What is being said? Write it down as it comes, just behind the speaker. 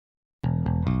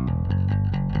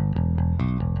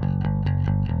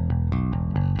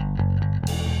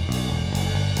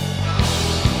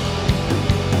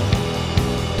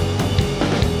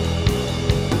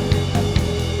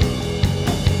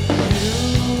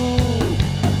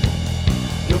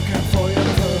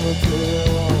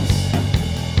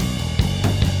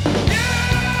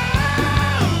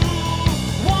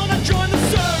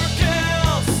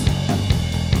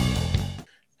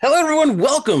Hello, everyone.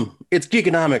 Welcome. It's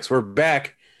Geekonomics. We're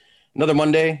back. Another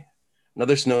Monday,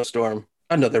 another snowstorm,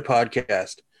 another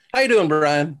podcast. How you doing,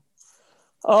 Brian?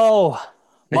 Oh,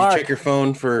 Did you Mark, check your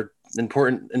phone for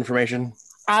important information?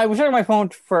 I was checking my phone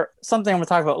for something I'm going to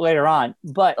talk about later on,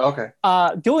 but Okay.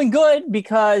 doing good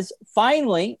because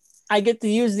finally I get to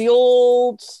use the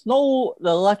old the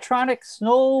electronic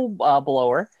snow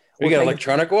blower. You got an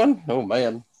electronic one? Oh,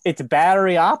 man. It's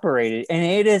battery operated, and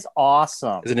it is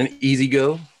awesome. Is it an Easy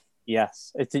Go?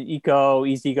 Yes, it's an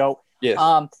Easy Go. Yes.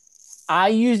 I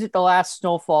used it the last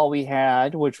snowfall we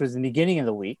had, which was the beginning of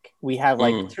the week. We had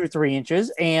like 2 or 3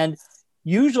 inches, and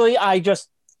usually I just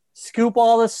scoop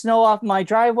all the snow off my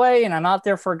driveway, and I'm out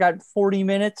there for about 40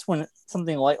 minutes when it's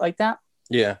something like that.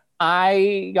 Yeah.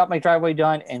 I got my driveway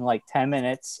done in like 10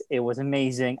 minutes. It was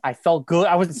amazing. I felt good.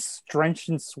 I wasn't drenched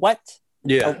in sweat.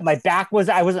 Yeah. I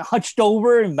wasn't hunched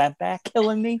over and my back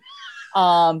killing me.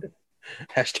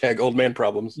 Hashtag old man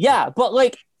problems. Yeah, but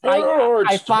like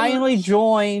I finally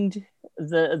joined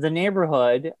the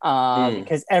neighborhood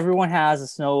because everyone has a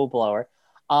snow blower.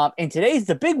 And today's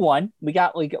the big one. We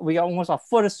got almost a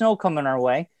foot of snow coming our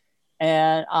way.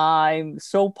 And I'm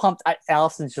so pumped.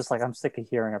 Allison's just like, I'm sick of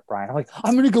hearing it, Brian. I'm like,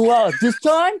 I'm going to go out this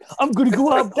time. I'm going to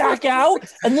go out, back out,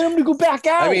 and then I'm going to go back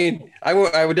out. I mean, I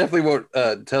would definitely won't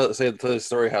tell the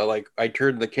story how like I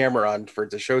turned the camera on for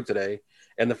the show today,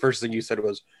 and the first thing you said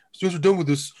was, as soon as we're done with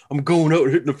this, I'm going out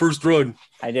and hitting the first run.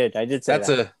 I did say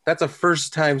that. That's a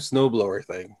first time snowblower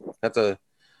thing.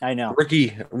 I know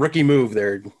rookie move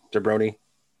there, Jabroni.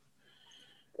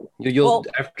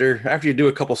 After you do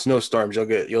a couple snowstorms, you'll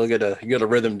get a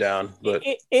rhythm down. But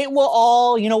it will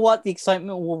all, you know what, the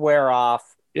excitement will wear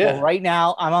off. Yeah. Well, right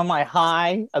now I'm on my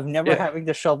high of never having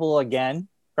to shovel again.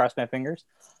 Cross my fingers.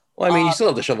 Well, I mean, you still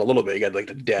have to shovel a little bit. You got like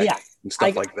the deck and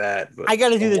stuff like that. But I got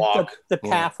to do the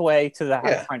pathway to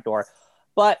the front door.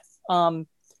 But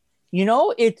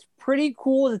it's pretty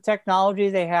cool the technology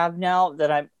they have now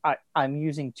that I'm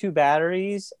using 2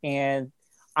 batteries, and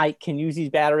I can use these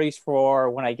batteries for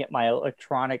when I get my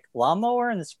electronic lawnmower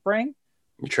in the spring.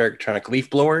 Electronic leaf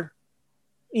blower?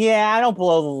 Yeah, I don't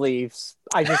blow the leaves.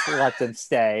 I just let them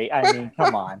stay. I mean,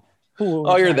 come on.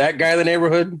 You're that guy in the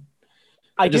neighborhood?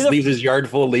 I just leaves his yard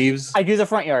full of leaves? I do the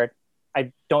front yard.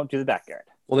 I don't do the backyard.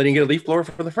 Well, then you get a leaf blower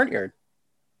for the front yard.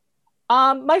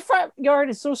 My front yard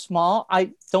is so small,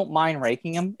 I don't mind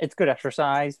raking them. It's good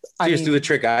exercise. So you just do the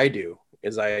trick I do,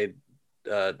 is I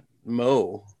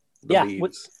mow the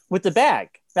leaves. With the bag.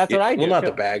 That's what I do. Well, not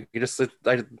the bag.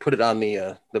 I put it on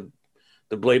the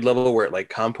blade level where it like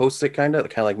composts it kind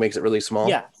of like makes it really small.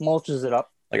 Yeah, mulches it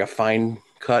up. Like a fine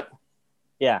cut.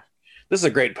 Yeah. This is a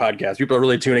great podcast. People are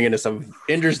really tuning into some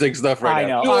interesting stuff right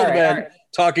now. I know. All right.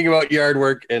 Talking about yard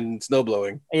work and snow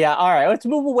blowing. Yeah, all right. Let's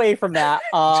move away from that.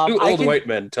 Two old white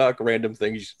men talk random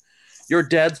things. Your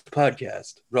dad's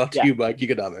podcast, brought to you by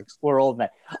Geekonomics. We're old men.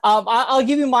 I'll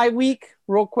give you my week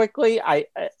real quickly.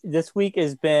 This week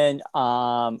has been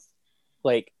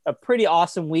like a pretty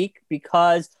awesome week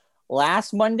because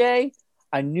last Monday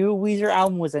a new Weezer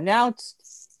album was announced,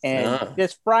 and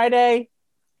this Friday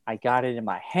I got it in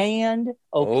my hand.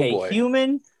 Okay,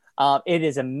 Human. It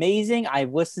is amazing.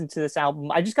 I've listened to this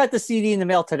album. I just got the CD in the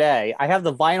mail today. I have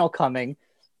the vinyl coming.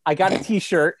 I got a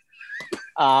T-shirt.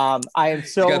 I am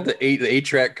so. You got the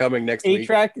 8-track coming next week.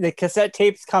 8-track. The cassette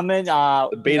tape's coming.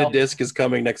 The beta disc is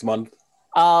coming next month.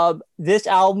 This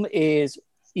album is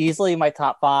easily my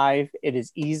top 5. It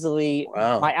is easily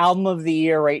my album of the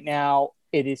year right now.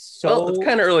 It is so. Well, it's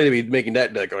kind of early to be making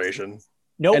that declaration.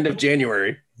 Nope. End of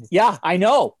January. Yeah, I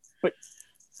know, but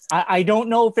I don't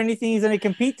know if anything is going to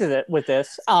compete with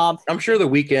this. I'm sure The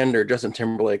Weeknd or Justin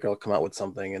Timberlake will come out with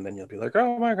something, and then you'll be like,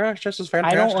 "Oh my gosh, this is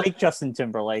fantastic." I don't like Justin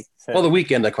Timberlake. So. Well, The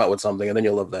Weeknd will come out with something, and then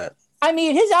you'll love that. I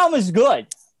mean, his album is good,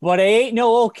 but it ain't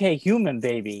no Okay Human,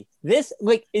 baby. This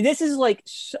is like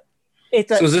it's.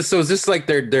 So is this like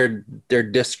their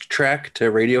disc track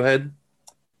to Radiohead?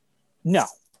 No.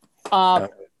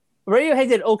 Radiohead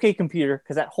did OK Computer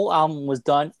because that whole album was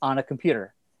done on a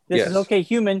computer. This is OK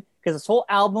Human because this whole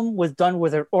album was done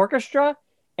with an orchestra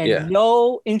and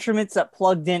no instruments that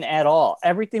plugged in at all.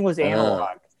 Everything was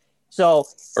analog. So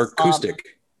or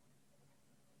acoustic.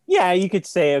 Yeah, you could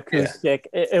say acoustic.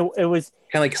 Yeah. It was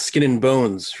kind of like Skin and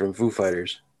Bones from Foo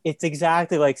Fighters. It's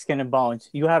exactly like Skin and Bones.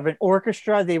 You have an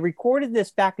orchestra. They recorded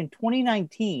this back in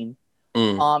 2019.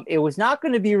 It was not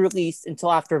going to be released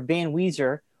until after Van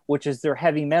Weezer, which is their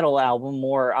heavy metal album,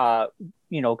 more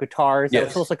guitars. That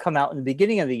was supposed to come out in the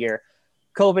beginning of the year.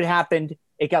 COVID happened.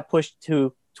 It got pushed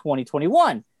to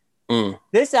 2021.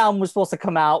 This album was supposed to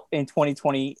come out in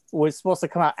 2020. Was supposed to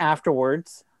come out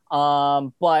afterwards.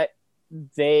 But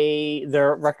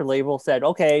their record label said,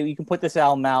 okay, you can put this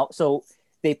album out. So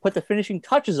they put the finishing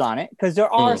touches on it because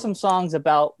there are some songs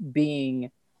about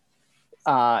being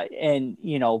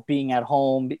being at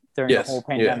home during the whole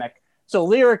pandemic. Yeah. So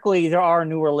lyrically, there are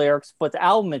newer lyrics, but the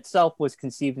album itself was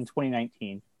conceived in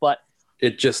 2019. But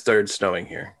it just started snowing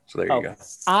here, so there you go.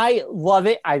 I love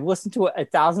it. I listened to it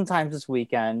 1,000 times this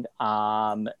weekend.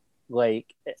 It's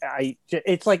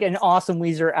like an awesome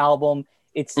Weezer album.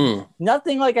 It's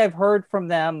nothing like I've heard from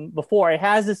them before. It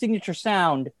has a signature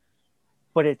sound,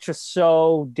 but it's just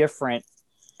so different,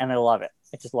 and I love it.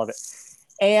 I just love it.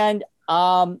 And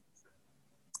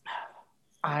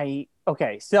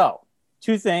so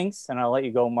 2 things, and I'll let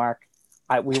you go, Mark.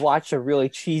 We watched a really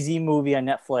cheesy movie on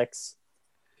Netflix.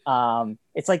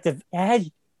 It's like it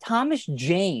had Thomas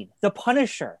Jane, the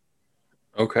Punisher.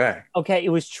 Okay, it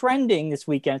was trending this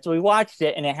weekend, so we watched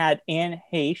it, and it had Anne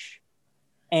Heche,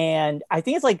 and I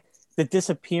think it's like The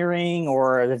Disappearing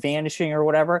or The Vanishing or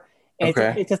whatever. And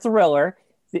it's a thriller.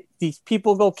 These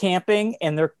people go camping,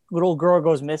 and their little girl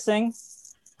goes missing.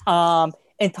 And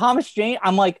Thomas Jane,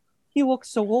 I'm like, he looks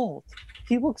so old.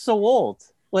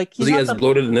 Like, was he as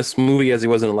bloated in this movie as he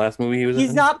was in the last movie he was in?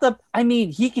 He's not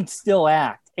he can still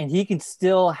act, and he can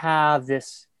still have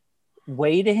this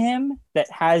way to him that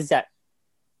has that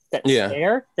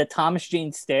stare, that Thomas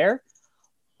Jane stare,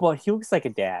 but he looks like a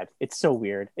dad. It's so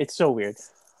weird. It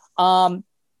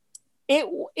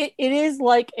is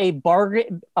like a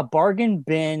bargain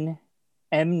bin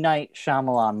M. Night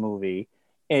Shyamalan movie.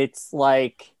 It's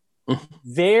like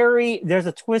there's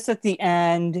a twist at the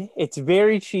end. It's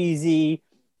very cheesy.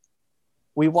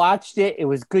 We watched it. It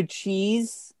was good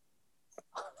cheese.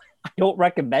 I don't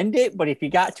recommend it, but if you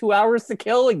got 2 hours to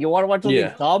kill and you want to watch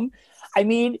something dumb, I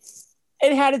mean,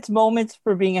 it had its moments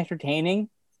for being entertaining.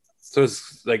 So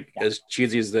it's like as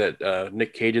cheesy as that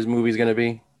Nick Cage's movie is going to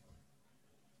be?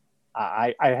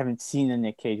 I haven't seen the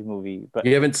Nick Cage movie. But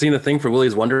you haven't seen The Thing for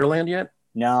Willy's Wonderland yet?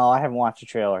 No, I haven't watched the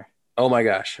trailer. Oh my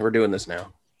gosh, we're doing this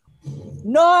now.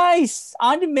 Nice!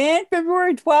 On demand,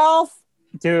 February 12th.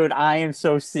 Dude, I am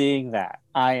so seeing that.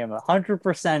 I am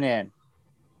 100% in.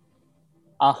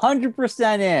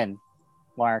 100% in,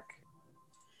 Mark.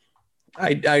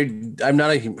 I'm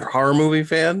not a horror movie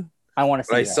fan. I want to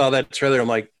see I saw that trailer. I'm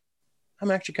like,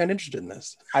 I'm actually kind of interested in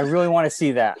this. I really want to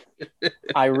see that.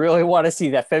 February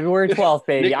 12th,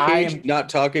 baby. Nick Cage not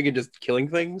talking and just killing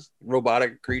things,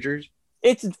 robotic creatures.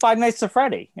 It's Five Nights at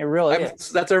Freddy. It really is.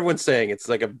 That's what everyone's saying. It's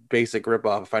like a basic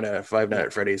ripoff of Five Nights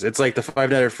at Freddy's. It's like the Five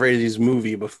Nights at Freddy's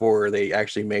movie before they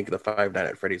actually make the Five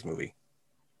Nights at Freddy's movie.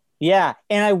 Yeah,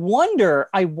 and I wonder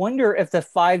if the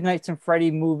Five Nights at Freddy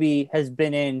movie has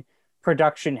been in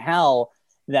production hell,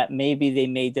 that maybe they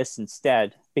made this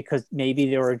instead, because maybe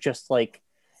they were just like,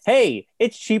 hey,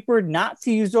 it's cheaper not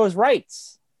to use those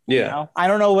rights. Yeah. You know? I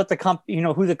don't know what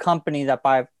who the company that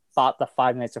bought the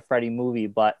Five Nights at Freddy movie,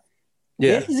 but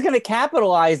this is going to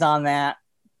capitalize on that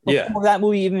before that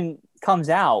movie even comes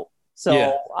out.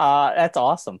 So that's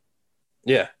awesome.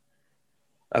 Yeah.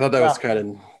 I thought that was kind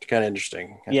of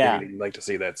interesting. I think you'd like to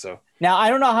see that. So now I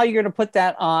don't know how you're going to put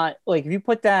that on. Like, if you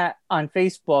put that on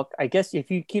Facebook, I guess if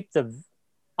you keep the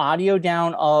audio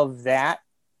down of that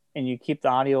and you keep the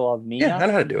audio of me. Yeah, I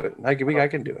know how to do it. I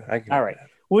can do it. All right.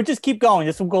 We'll just keep going.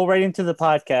 This will go right into the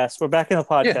podcast. We're back in the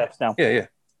podcast now. Yeah.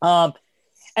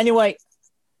 Anyway,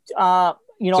 so Five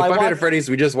Nights at Freddy's,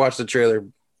 we just watched the trailer.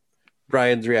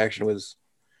 Brian's reaction was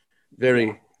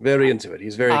very, very into it.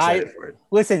 He's very excited for it.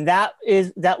 Listen, that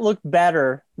looked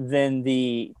better than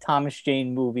the Thomas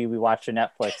Jane movie we watched on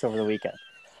Netflix over the weekend.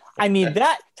 I mean,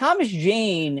 that Thomas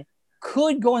Jane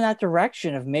could go in that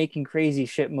direction of making crazy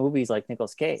shit movies like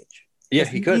Nicolas Cage. Yeah,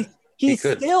 he could. He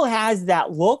still has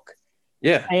that look.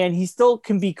 Yeah. And he still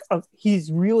can be,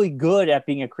 he's really good at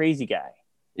being a crazy guy.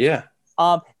 Yeah.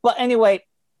 But anyway,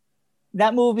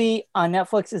 that movie on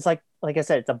Netflix is like I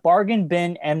said, it's a bargain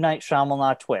bin M. Night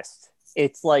Shyamalan twist.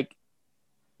 It's like,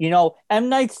 M.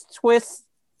 Night's twist,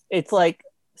 it's like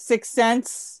Sixth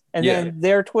Sense, and then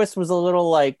their twist was a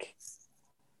little like,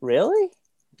 really?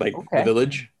 Like The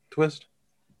Village twist?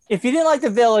 If you didn't like The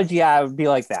Village, it would be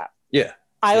like that. Yeah.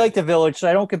 I like The Village, so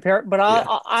I don't compare it, but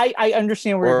I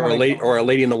understand where you're coming from. Or A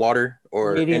Lady in the Water,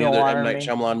 or Lady any other M. Night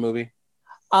Shyamalan movie.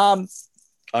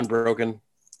 Unbroken.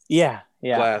 Yeah.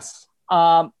 Glass.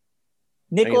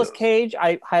 Nicolas those. Cage,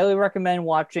 I highly recommend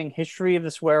watching History of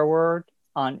the Swear Word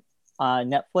on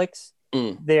Netflix.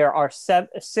 There are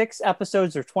 6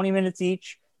 episodes, they're 20 minutes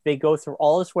each. They go through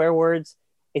all the swear words.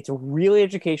 It's really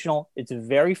educational. It's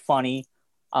very funny.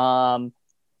 And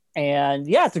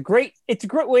yeah, it's a great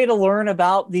way to learn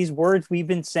about these words we've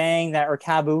been saying that are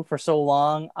taboo for so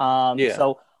long.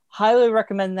 So highly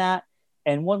recommend that.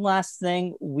 And one last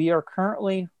thing,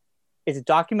 it's a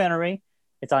documentary.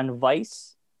 It's on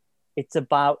Vice. It's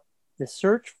about the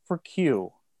search for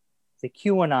Q, the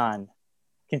QAnon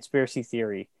conspiracy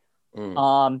theory.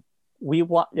 It's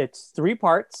 3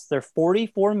 parts. They're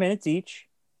 44 minutes each.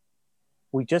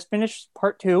 We just finished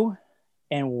part 2,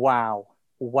 and wow.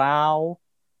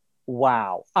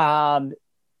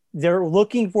 They're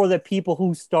looking for the people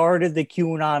who started the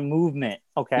QAnon movement.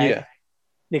 Okay. Yeah.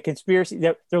 The conspiracy.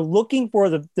 They're looking for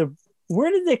the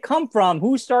where did they come from?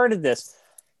 Who started this?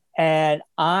 And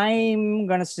I'm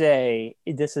gonna say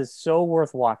this is so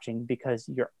worth watching because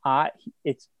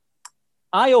it's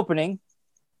eye-opening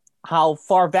how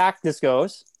far back this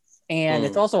goes, and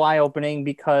it's also eye-opening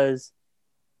because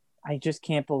I just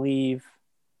can't believe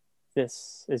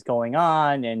this is going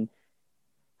on and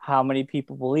how many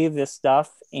people believe this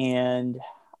stuff. And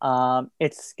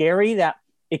it's scary that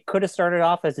it could have started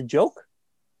off as a joke.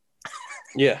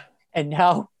 Yeah. And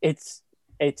now it's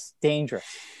dangerous.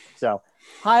 So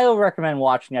highly recommend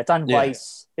watching it. It's on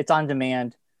Vice. It's on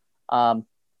demand. But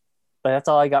that's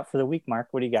all I got for the week, Mark.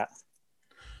 What do you got?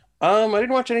 I didn't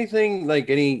watch anything I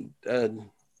didn't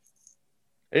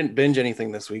binge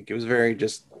anything this week. It was very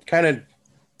just kind of,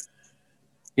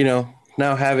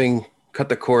 now having cut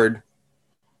the cord,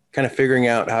 kind of figuring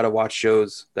out how to watch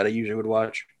shows that I usually would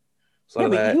watch. So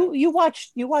but you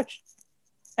watched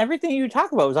everything you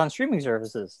talk about was on streaming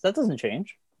services. That doesn't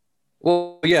change.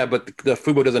 Well, yeah, but the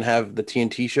Fubo doesn't have the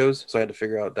TNT shows, so I had to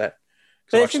figure out that.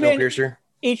 So I watched Snowpiercer.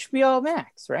 HBO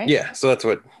Max, right? Yeah, so that's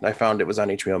what I found. It was on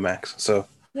HBO Max. So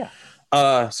yeah.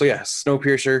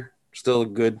 Snowpiercer, still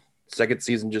good. Second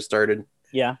season just started.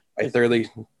 Yeah, I thoroughly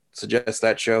suggest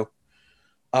that show.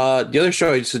 The other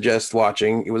show I suggest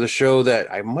watching, it was a show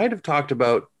that I might have talked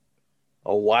about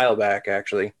a while back,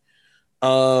 actually.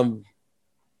 Alan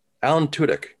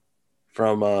Tudyk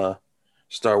from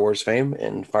Star Wars fame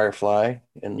and Firefly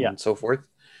and so forth.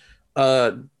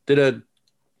 Did a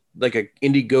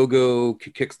Indiegogo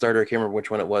Kickstarter. I can't remember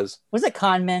which one it was. Was it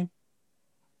Con Men?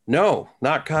 No,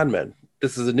 not Con Men.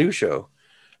 This is a new show.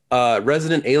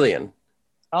 Resident Alien.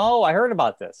 Oh, I heard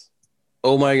about this.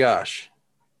 Oh my gosh.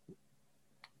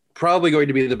 Probably going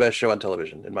to be the best show on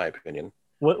television, in my opinion.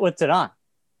 What's it on?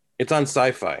 It's on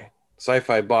Sci-Fi.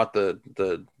 Sci-Fi bought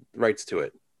the rights to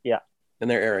it. Yeah. And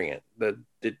they're airing it.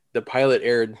 The pilot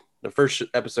aired, the first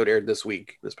episode aired this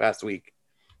past week.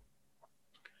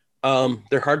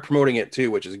 They're hard promoting it too,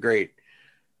 which is great.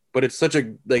 But it's such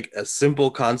a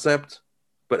simple concept,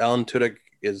 but Alan Tudyk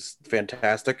is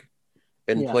fantastic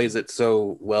and plays it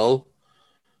so well.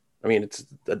 I mean, it's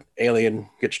an alien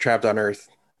gets trapped on Earth,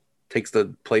 takes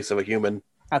the place of a human.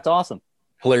 That's awesome.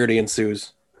 Hilarity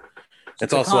ensues.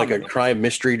 It's also like a crime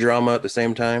mystery drama at the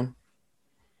same time.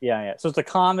 Yeah. So it's a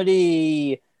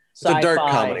comedy. It's a dark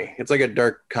comedy. It's like a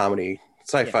dark comedy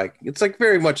sci-fi. Yeah. It's like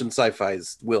very much in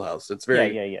sci-fi's wheelhouse. It's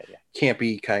very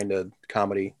campy kind of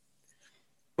comedy,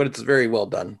 but it's very well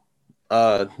done.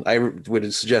 I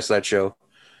would suggest that show.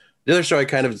 The other show I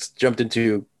kind of jumped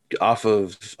into off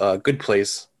of Good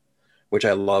Place, which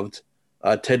I loved.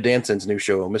 Ted Danson's new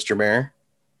show, Mr. Mayor.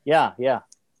 Yeah.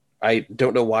 I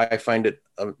don't know why I find it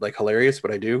hilarious,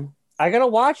 but I do. I gotta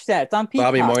watch that. It's on Peacock.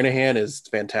 Bobby Moynihan is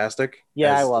fantastic.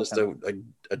 Yeah, I love him.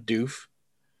 A doof.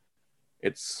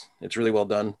 It's really well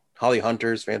done. Holly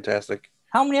Hunter is fantastic.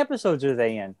 How many episodes are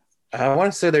they in? I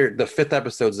want to say they're the 5th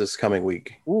episode's this coming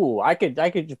week. Ooh, I could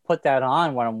just put that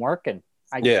on when I'm working.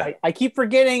 I keep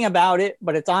forgetting about it,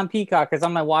 but it's on Peacock. It's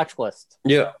on my watch list.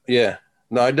 Yeah.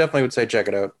 No, I definitely would say check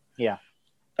it out. Yeah.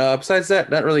 Besides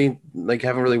that, not really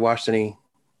haven't really watched anything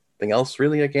else.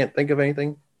 Really, I can't think of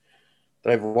anything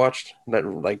that I've watched that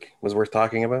was worth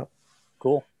talking about.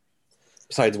 Cool.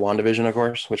 Besides WandaVision, of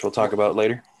course, which we'll talk about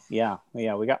later. Yeah, we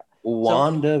got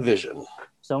WandaVision.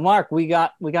 So Mark, we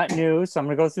got news. So I'm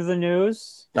gonna go through the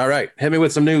news. All right, hit me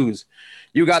with some news.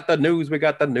 You got the news. We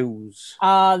got the news.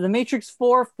 The Matrix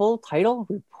 4 full title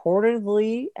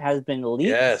reportedly has been leaked.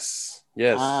 Yes.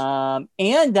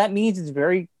 And that means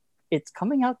it's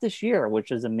coming out this year,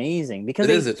 which is amazing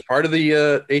because it's part of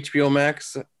the HBO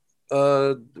Max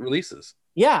releases.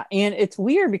 Yeah, and it's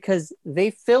weird because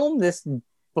they filmed this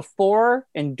before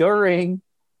and during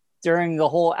the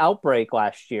whole outbreak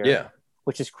last year. Yeah,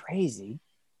 which is crazy.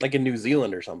 Like in New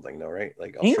Zealand or something, though, right?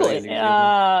 Like Australia,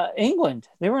 England. England.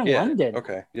 They were in London.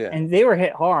 Okay. Yeah. And they were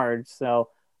hit hard. So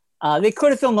they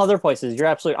could have filmed other places. You're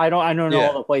absolutely. I don't know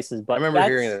all the places, but I remember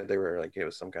hearing that they were like it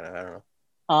was some kind of I don't know.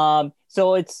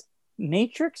 So it's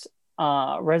Matrix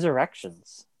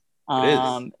Resurrections. It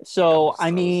is. So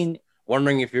I mean,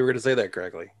 wondering if you were going to say that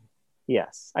correctly.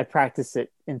 Yes, I practiced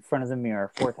it in front of the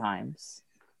mirror 4 times.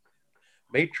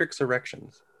 Matrix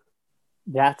Erections.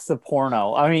 That's the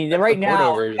porno. I mean, right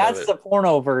now, that's the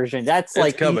porno version. That's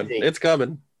like coming. Easy. It's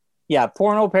coming. Yeah,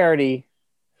 porno parody.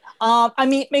 I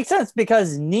mean, it makes sense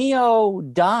because Neo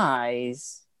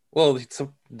dies. Well, he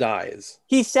dies.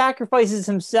 He sacrifices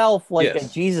himself like a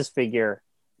Jesus figure.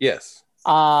 Yes.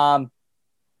 So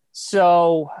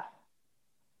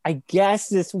I guess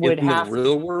this would have in the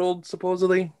real world,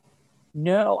 supposedly.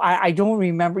 No, I don't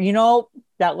remember. You know,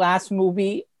 that last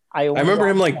movie. I remember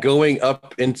him like going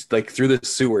up into like through the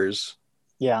sewers.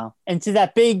 Yeah, into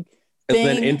that big thing.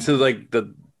 And then into like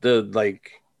the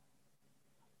like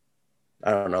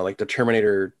I don't know, like the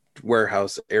Terminator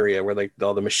warehouse area where like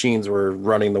all the machines were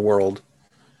running the world.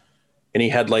 And he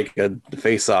had like a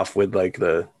face off with like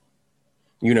the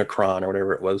Unicron or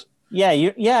whatever it was. Yeah,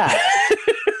 yeah.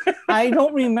 I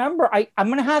don't remember. I'm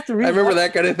gonna have to read. I remember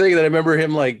that kind of thing. That I remember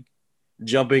him like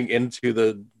jumping into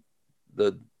the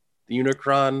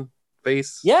Unicron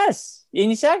face. Yes, and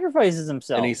he sacrifices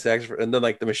himself. And then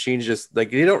like the machines just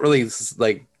like they don't really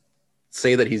like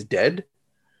say that he's dead.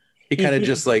 He kind of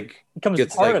just like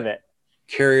becomes part of it,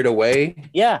 carried away.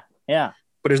 Yeah, yeah.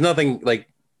 But there's nothing like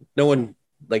no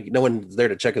one's there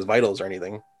to check his vitals or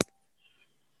anything.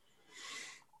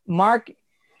 Mark,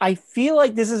 I feel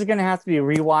like this is going to have to be a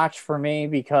rewatch for me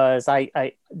because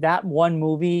I that one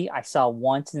movie I saw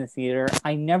once in the theater.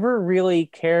 I never really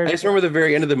cared. I just remember the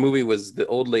very end of the movie was the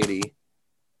old lady.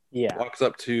 Yeah. Walks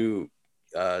up to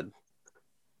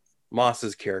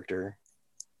Moss's character.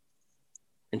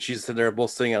 And she's they're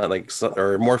both sitting on like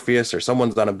or Morpheus or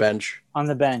someone's on a bench. On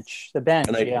the bench. And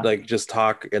they like just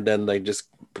talk and then they just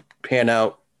pan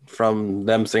out from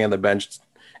them sitting on the bench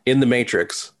in the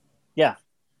Matrix. Yeah.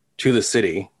 To the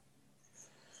city.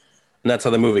 And that's how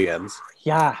the movie ends.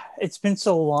 Yeah, it's been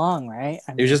so long, right?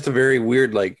 I mean, it was just a very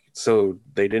weird, like, so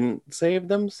they didn't save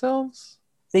themselves?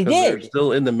 They did. They're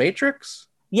still in the Matrix?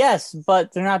 Yes,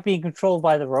 but they're not being controlled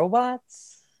by the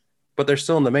robots. But they're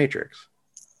still in the Matrix.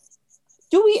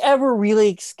 Do we ever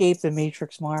really escape the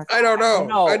Matrix, Mark? I don't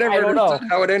know. I never understood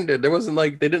how it ended. There wasn't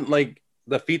like, they didn't like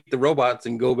defeat the robots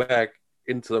and go back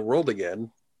into the world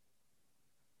again.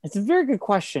 It's a very good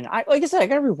question. Like I said, I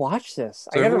gotta rewatch this.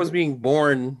 So everyone was being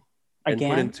born and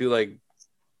again? Put into like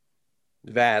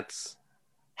vats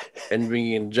and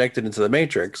being injected into the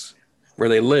Matrix where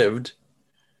they lived.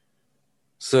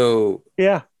 So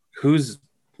yeah,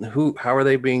 how are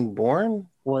they being born?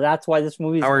 Well, that's why this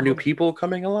movie. How are new people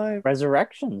coming alive?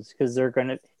 Resurrections, because they're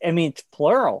gonna. I mean, it's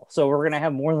plural, so we're gonna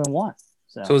have more than one.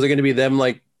 So is it going to be them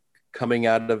like coming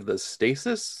out of the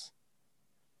stasis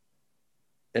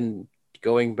and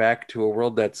going back to a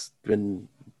world that's been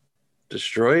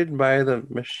destroyed by the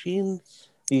machines?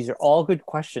 These are all good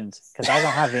questions because I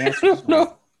don't have the answers.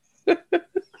 No.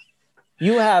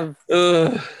 You have.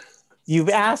 You've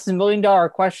asked $1 million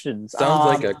questions. Sounds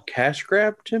like a cash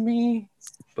grab to me,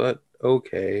 but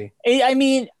okay. I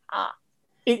mean,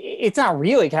 it's not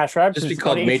really cash grab. Just be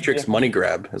called Matrix Money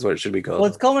Grab is what it should be called. Well,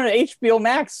 it's coming to HBO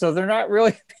Max, so they're not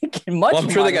really making much. Well, I'm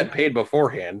sure they got paid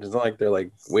beforehand. It's not like they're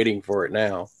like waiting for it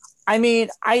now. I mean,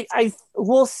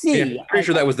 we'll see. Yeah, I'm pretty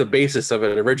sure that was the basis of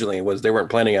it originally. Was they weren't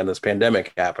planning on this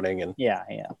pandemic happening, and yeah.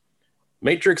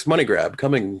 Matrix Money Grab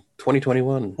coming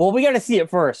 2021. Well, we got to see it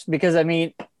first because I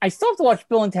mean, I still have to watch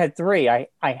Bill and Ted 3. I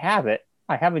have it.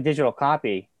 I have a digital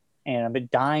copy, and I've been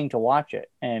dying to watch it.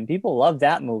 And people love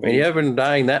that movie. And you haven't been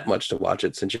dying that much to watch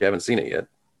it since you haven't seen it yet.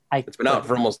 It's been out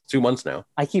for almost 2 months now.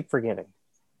 I keep forgetting.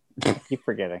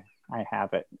 I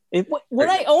have it.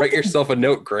 Write yourself a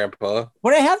note, Grandpa.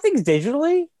 When I have things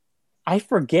digitally, I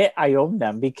forget I own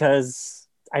them because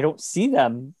I don't see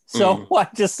them. So I'm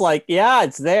just like, yeah,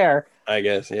 it's there. I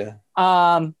guess, yeah.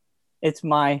 It's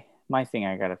my thing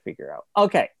I got to figure out.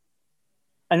 Okay.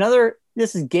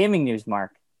 This is gaming news,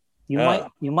 Mark. You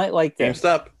might like this.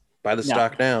 GameStop, buy the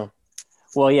stock now.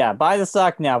 Well, yeah, buy the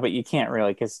stock now, but you can't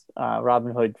really because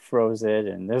Robinhood froze it,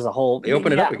 and there's a whole. They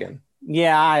open it up again.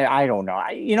 Yeah, I don't know.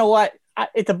 You know what?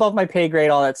 It's above my pay grade.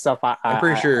 All that stuff. I'm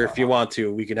pretty sure if you want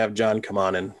to, we can have John come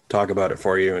on and talk about it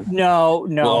for you. And no,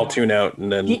 we'll all tune out,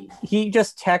 and then he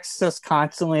just texts us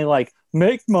constantly like,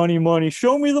 "Make money,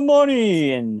 show me the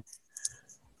money," and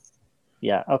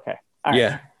yeah, okay, all right.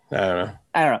 Yeah, I don't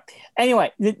know.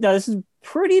 Anyway, no, this is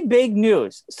pretty big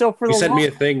news. So for you sent me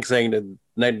a thing saying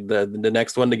that the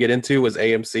next one to get into was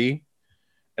AMC,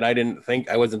 and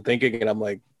I wasn't thinking, and I'm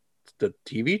like, the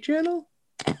TV channel?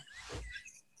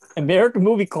 American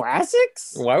Movie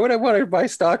Classics? Why would I want to buy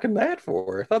stock in that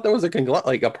for? I thought that was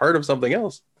a part of something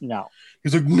else. No.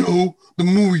 He's like, no, the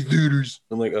movie theaters.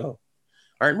 I'm like, oh,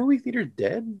 aren't movie theaters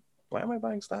dead? Why am I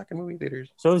buying stock in movie theaters?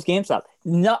 So is GameStop.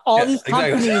 No, these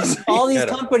companies, exactly. All these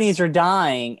companies are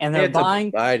dying, and they're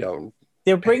buying.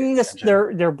 They're bringing this.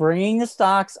 They're bringing the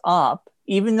stocks up,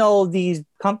 even though these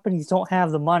companies don't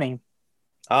have the money.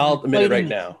 I'll admit it right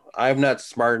now. I'm not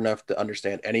smart enough to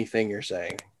understand anything you're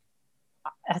saying.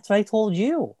 That's what I told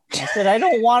you. I said I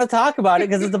don't want to talk about it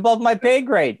because it's above my pay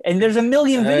grade. And there's a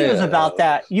million videos about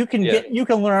that. You can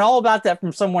learn all about that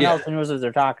from someone else who knows what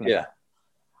they're talking about.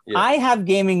 Yeah. I have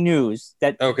gaming news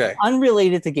that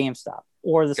unrelated to GameStop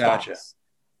or the stocks.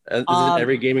 Isn't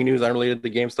every gaming news unrelated to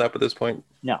GameStop at this point?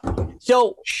 No.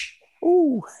 So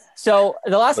the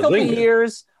last couple of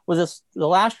years was the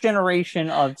last generation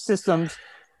of systems.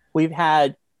 We've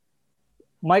had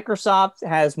Microsoft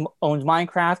owns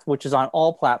Minecraft, which is on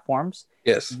all platforms.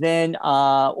 Yes. Then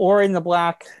Ori and the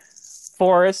Black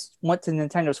Forest went to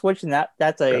Nintendo Switch, and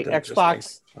that's a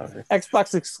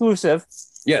Xbox exclusive.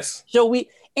 Yes.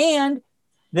 And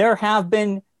there have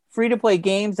been free-to-play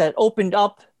games that opened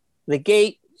up the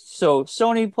gate, so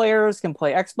Sony players can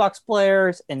play Xbox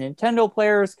players, and Nintendo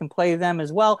players can play them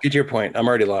as well. Get your point. I'm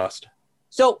already lost.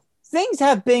 So things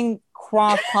have been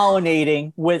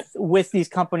cross-pollinating with these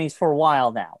companies for a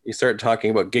while now. You start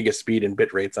talking about giga speed and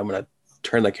bit rates, I'm going to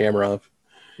turn the camera off.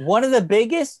 One of the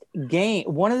biggest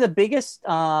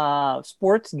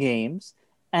sports games,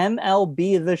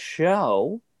 MLB The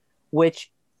Show,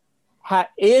 which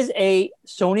is a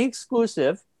Sony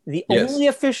exclusive, the only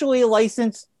officially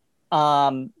licensed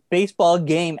baseball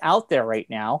game out there right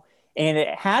now, and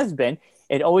it has been.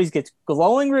 It always gets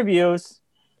glowing reviews.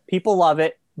 People love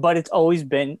it. But it's a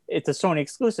Sony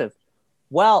exclusive.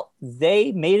 Well,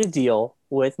 they made a deal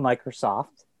with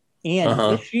Microsoft, and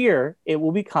this year it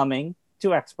will be coming to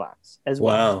Xbox as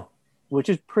well. Wow. Which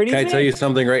is pretty big. Can I tell you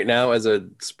something right now as a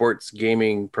sports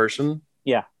gaming person?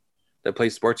 Yeah. That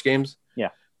plays sports games? Yeah.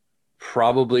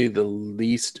 Probably the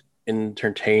least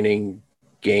entertaining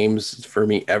games for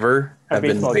me ever have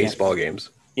been baseball games.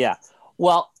 Yeah.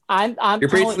 Well, you're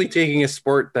basically taking a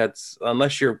sport that's,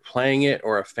 unless you're playing it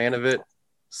or a fan of it,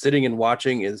 sitting and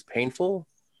watching is painful.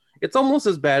 It's almost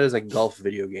as bad as a golf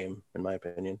video game, in my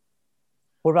opinion.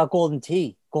 What about Golden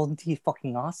Tee? Golden Tee is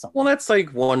fucking awesome. Well, that's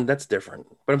that's different.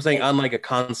 But I'm saying on like a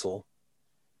console.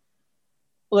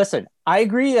 Listen, I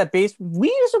agree that we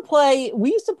used to play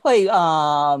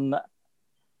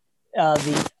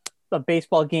the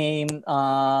baseball game.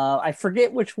 I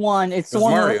forget which one. It's the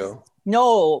one Mario.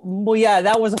 No, well, yeah,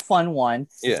 that was a fun one.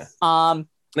 Yeah.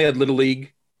 They had Little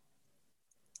League.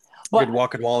 But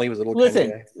Walking Wally was a little.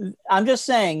 Listen, I'm just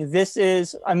saying this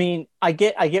is. I mean, I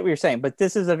get what you're saying, but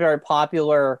this is a very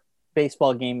popular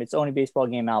baseball game. It's the only baseball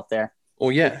game out there.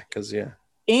 Oh yeah, because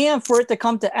and for it to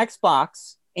come to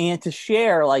Xbox and to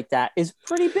share like that is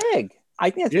pretty big. I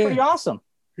think it's pretty awesome.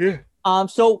 Yeah.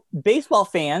 So baseball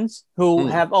fans who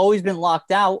have always been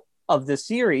locked out of the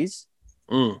series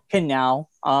can now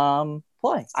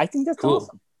play. I think that's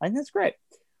awesome. I think that's great.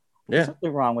 Yeah. There's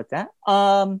nothing wrong with that.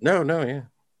 No, yeah.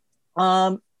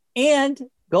 And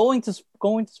going to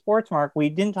sports, Mark, we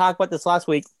didn't talk about this last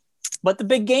week, but the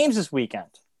big games this weekend.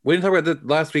 We didn't talk about that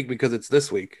last week because it's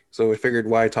this week. So we figured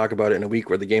why talk about it in a week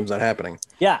where the game's not happening.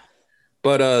 Yeah.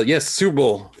 But yes, Super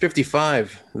Bowl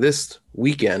 55 this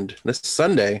weekend, this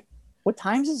Sunday. What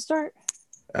time does it start?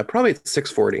 Probably at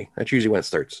 6:40. That's usually when it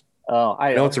starts. Oh,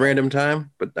 I know it's a random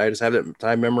time, but I just have that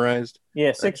time memorized.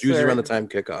 Yeah, 6:30. Usually around the time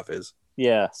kickoff is.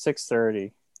 Yeah,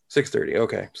 6:30. 6:30.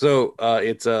 Okay, so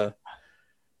it's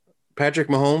Patrick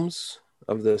Mahomes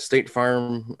of the State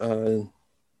Farm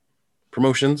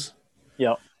promotions.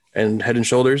 Yep. And Head and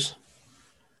Shoulders,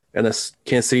 and the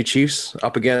Kansas City Chiefs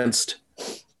up against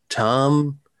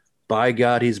Tom, by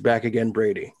God, he's back again,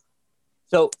 Brady.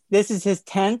 So this is his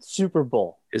 10th Super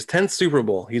Bowl. His 10th Super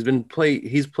Bowl. He's been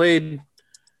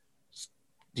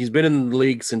in the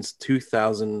league since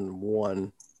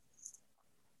 2001.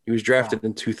 He was drafted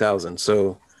in 2000.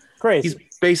 So crazy.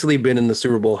 He's basically been in the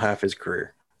Super Bowl half his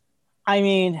career. I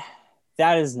mean,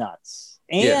 that is nuts.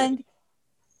 And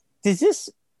does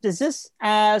this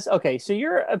as okay, so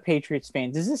you're a Patriots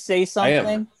fan. Does this say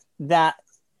something that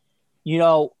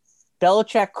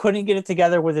Belichick couldn't get it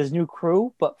together with his new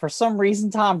crew, but for some reason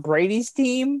Tom Brady's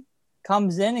team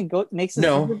comes in and makes the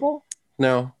Super Bowl?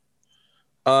 No.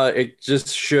 It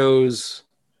just shows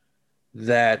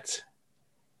that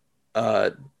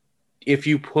if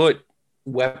you put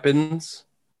weapons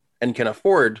and can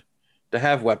afford to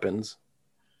have weapons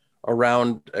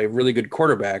around a really good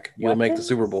quarterback, you'll make the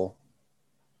Super Bowl.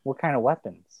 What kind of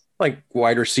weapons? Like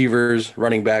wide receivers,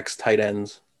 running backs, tight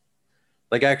ends,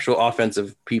 like actual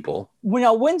offensive people.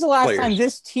 Well, when's the last time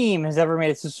this team has ever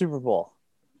made it to the Super Bowl?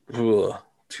 To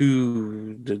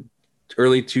the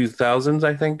early 2000s,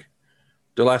 I think.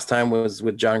 The last time was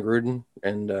with John Gruden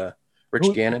and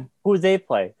Rich Gannon. Who did they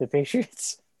play? The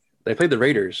Patriots? They played the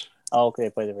Raiders. Oh, okay. They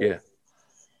played the Raiders.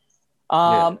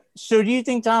 Yeah. So do you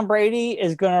think Tom Brady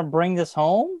is going to bring this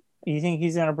home? Do you think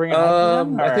he's going to bring it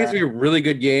home? I think it's going to be a really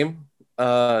good game.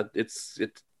 I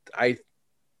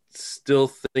still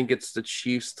think it's the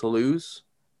Chiefs to lose.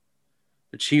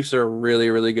 The Chiefs are a really,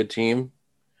 really good team.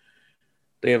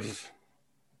 They have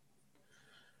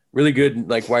really good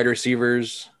wide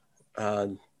receivers.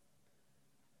 Tampa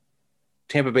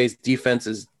Bay's defense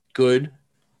is good.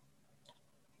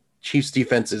 Chiefs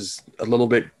defense is a little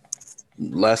bit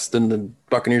less than the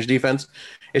Buccaneers defense.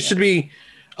 It should be,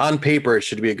 on paper, it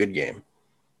should be a good game.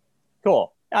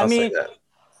 Cool. I mean,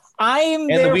 I'm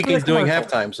there. And the weekend's doing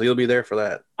halftime, so you'll be there for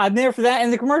that. I'm there for that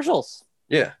and the commercials.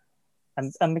 Yeah.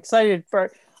 I'm excited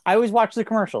for. I always watch the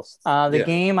commercials. The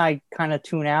game I kind of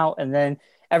tune out, and then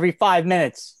every 5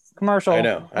 minutes commercial. I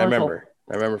know. Commercial.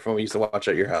 I remember from when we used to watch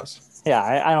at your house. Yeah,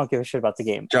 I don't give a shit about the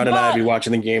game. John and I would be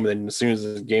watching the game, and then as soon as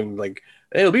the game, hey,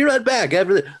 we'll be right back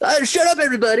after shut up,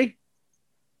 everybody.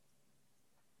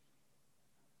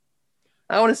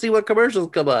 I want to see what commercials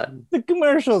come on. The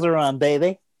commercials are on,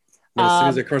 baby. And as soon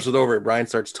as the commercial's over, Brian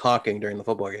starts talking during the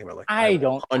football game. I'm like, I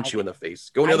don't punch you in the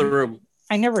face. Go in the other room.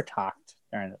 I never talked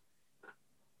during it.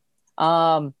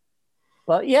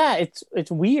 But yeah,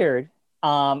 it's weird.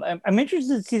 I'm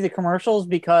interested to see the commercials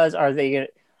because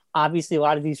obviously a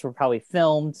lot of these were probably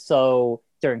filmed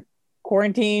during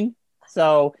quarantine.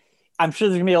 So I'm sure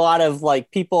there's gonna be a lot of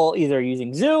people either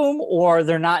using Zoom or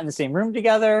they're not in the same room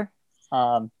together.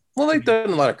 Well, they've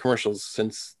done a lot of commercials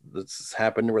since this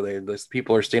happened where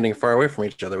people are standing far away from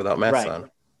each other without masks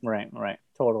on. Right.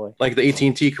 Totally. Like the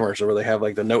AT&T commercial where they have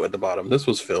the note at the bottom. This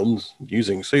was filmed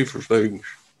using safer things.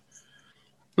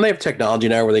 And they have technology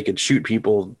now where they could shoot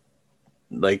people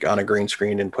on a green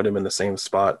screen and put them in the same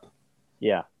spot.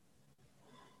 Yeah.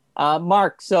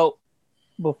 Mark, so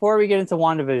before we get into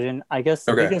WandaVision, I guess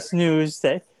the biggest news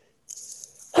that...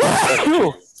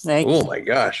 Oh my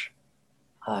gosh.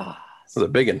 That was a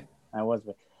big one. That was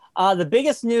big. The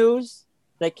biggest news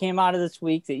that came out of this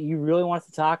week that you really wanted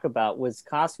to talk about was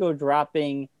Costco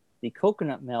dropping the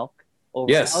coconut milk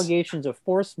over allegations of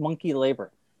forced monkey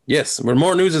labor. Yes,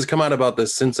 more news has come out about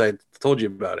this since I told you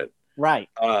about it. Right.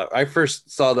 I first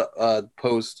saw the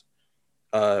post.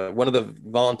 One of the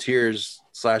volunteers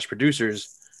 /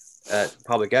 producers at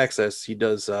Public Access, he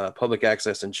does Public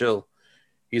Access and Chill.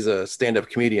 He's a stand-up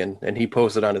comedian, and he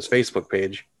posted on his Facebook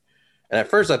page. And at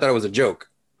first, I thought it was a joke.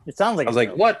 It sounds like I was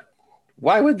like, what?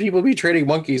 Why would people be trading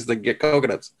monkeys to get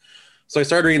coconuts? So I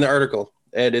started reading the article,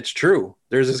 and it's true.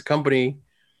 There's this company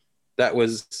that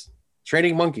was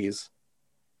training monkeys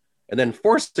and then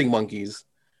forcing monkeys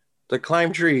to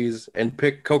climb trees and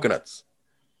pick coconuts.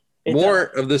 More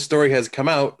of this story has come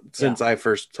out since I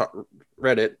first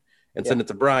read it and sent it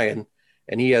to Brian,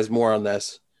 and he has more on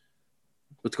this.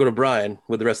 Let's go to Brian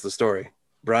with the rest of the story.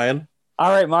 Brian?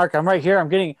 All right, Mark, I'm right here. I'm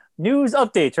getting news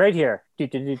updates right here.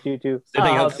 Sitting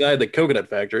outside the coconut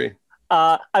factory.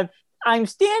 I'm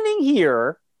standing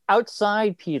here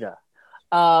outside PETA.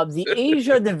 The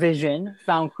Asia division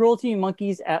found cruelty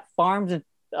monkeys at farms and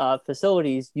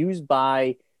facilities used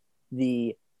by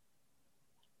the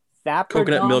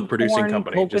coconut milk producing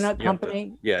company.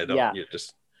 Company.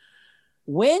 Just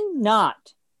when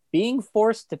not being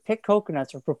forced to pick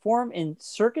coconuts or perform in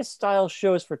circus-style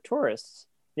shows for tourists,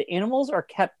 the animals are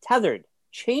kept tethered,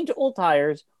 chained to old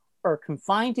tires, or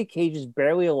confined to cages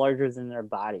barely larger than their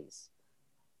bodies.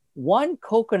 One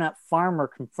coconut farmer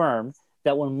confirmed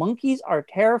that when monkeys are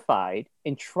terrified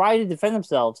and try to defend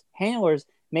themselves, handlers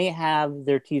may have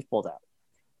their teeth pulled out.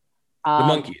 The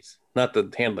monkeys, not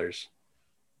the handlers.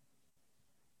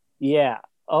 Yeah.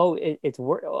 Oh, it's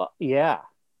yeah.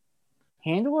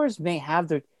 Handlers may have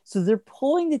their... So they're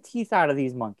pulling the teeth out of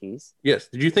these monkeys. Yes.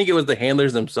 Did you think it was the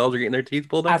handlers themselves are getting their teeth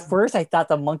pulled out? At first, I thought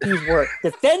the monkeys were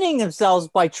defending themselves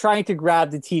by trying to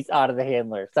grab the teeth out of the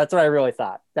handlers. That's what I really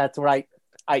thought. That's what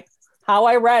how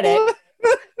I read it.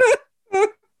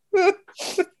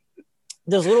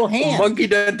 Those little hands. Monkey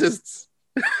dentists.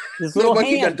 Those little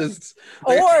monkey hands. dentists.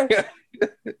 Or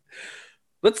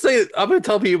Let's say I'm going to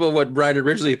tell people what Brian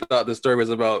originally thought the story was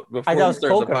about before we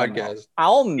started the podcast.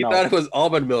 Almond milk. He thought it was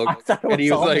almond milk, and he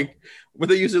was like, "Would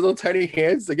they use their little tiny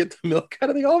hands to get the milk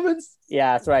out of the almonds?"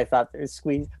 Yeah, that's what I thought. They're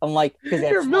squeezed. I'm like, because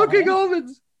you're milking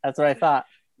almonds. That's what I thought.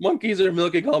 Monkeys are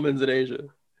milking almonds in Asia.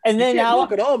 And then now,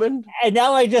 milk an almond. And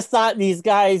now I just thought these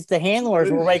guys, the handlers,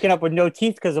 were waking up with no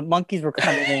teeth because the monkeys were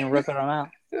coming in and ripping them out.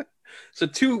 So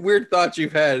 2 weird thoughts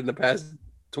you've had in the past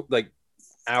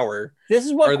hour. This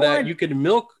is what that you can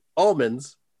milk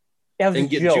almonds and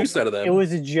get juice out of them. It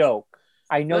was a joke.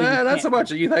 I know. Not so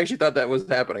much. You actually thought that was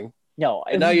happening. No.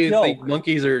 And now you think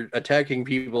monkeys are attacking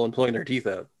people and pulling their teeth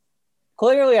out.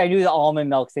 Clearly, I knew the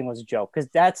almond milk thing was a joke because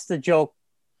that's the joke.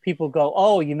 People go,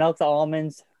 "Oh, you milk the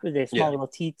almonds? They small little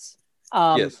teats."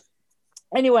 Yes.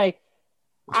 Anyway,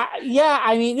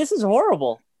 I mean, this is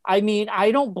horrible. I mean,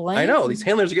 I don't blame. I know these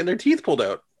handlers are getting their teeth pulled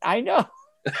out. I know.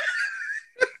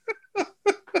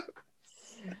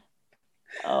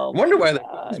 Oh, wonder why they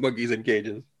put these monkeys in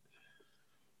cages.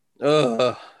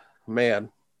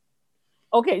 Man.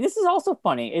 Okay, this is also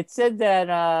funny. It said that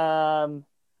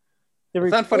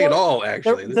it's not funny at all,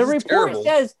 actually. The report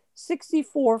says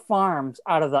 64 farms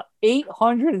out of the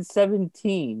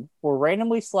 817 were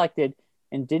randomly selected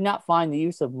and did not find the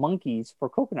use of monkeys for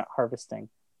coconut harvesting.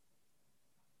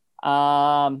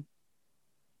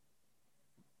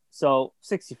 So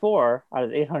 64 out of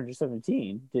the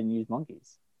 817 didn't use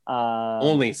monkeys.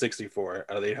 Only 64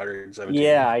 out of the 817.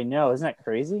 Yeah, I know. Isn't that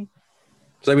crazy?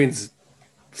 So that means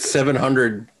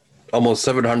 700, almost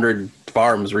 700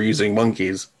 farms were using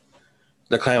monkeys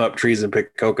to climb up trees and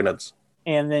pick coconuts.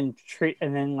 And then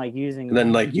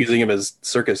using them as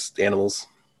circus animals.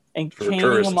 And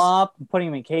chaining them up and putting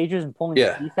them in cages and pulling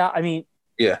their teeth out. I mean,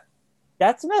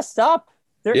 that's messed up.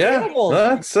 They're animals.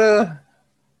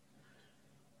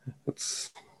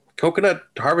 That's coconut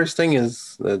harvesting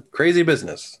is a crazy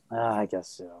business. I guess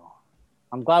so.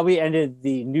 I'm glad we ended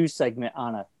the news segment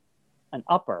on an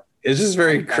upper. It's just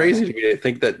very crazy to me to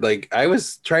think that, I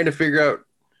was trying to figure out,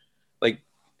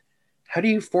 how do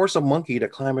you force a monkey to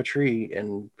climb a tree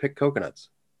and pick coconuts?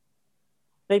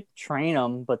 They train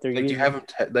them, but they're they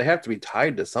have to be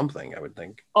tied to something, I would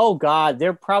think. Oh God,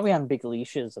 they're probably on big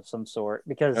leashes of some sort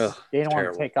because they don't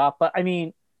want to take off. But I mean,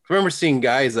 I remember seeing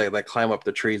guys that climb up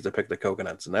the trees to pick the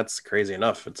coconuts, and that's crazy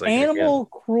enough. It's animal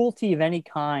cruelty of any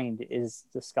kind is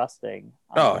disgusting.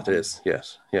 It is.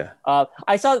 Yes, yeah.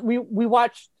 I saw we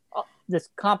watched this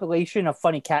compilation of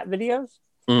funny cat videos,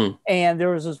 and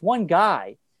there was this one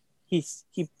guy. He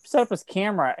set up his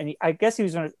camera, and I guess he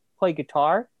was going to play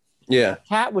guitar. Yeah. The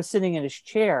cat was sitting in his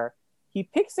chair. He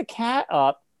picks the cat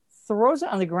up, throws it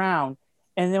on the ground,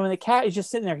 and then when the cat is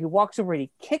just sitting there, he walks over and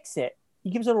he kicks it. He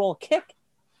gives it a little kick.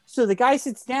 So the guy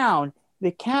sits down,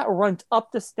 the cat runs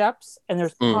up the steps, and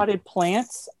there's potted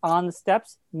plants on the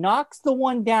steps, knocks the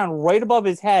one down right above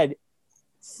his head,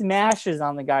 smashes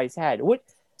on the guy's head.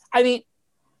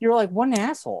 You're like, what an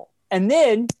asshole. And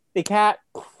then the cat,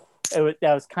 that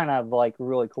was kind of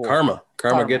really cool. Karma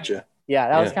get you. Yeah,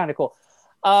 that was kind of cool.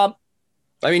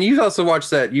 You've also watched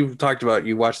that. You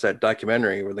watched that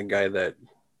documentary where the guy that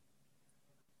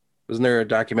wasn't there a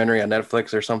documentary on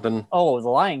Netflix or something? Oh,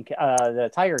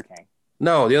 the Tiger King.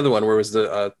 No, the other one where it was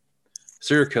the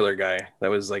serial killer guy that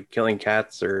was killing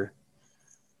cats or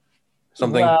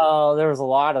something. Well, there was a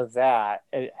lot of that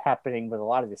happening with a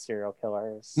lot of the serial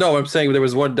killers. No, I'm saying there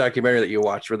was one documentary that you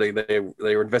watched where they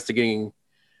were investigating,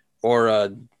 or I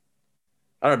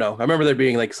don't know. I remember there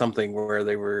being something where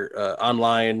they were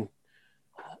online.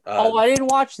 I didn't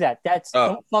watch that. That's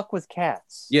Don't Fuck with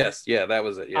Cats. Yes, yeah, that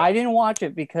was it. Yeah. I didn't watch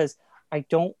it because I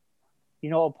don't,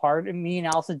 a part of me and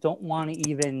Allison don't want to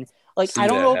even see I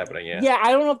don't know. Happening,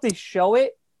 I don't know if they show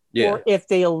it or if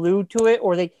they allude to it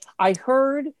or I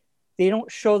heard they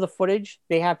don't show the footage.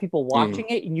 They have people watching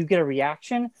it and you get a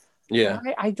reaction. Yeah.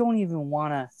 I don't even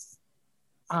want to.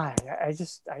 I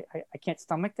can't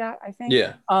stomach that, I think.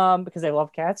 Yeah. Because I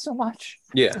love cats so much.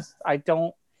 Yeah. I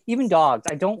don't. Even dogs,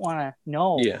 I don't want to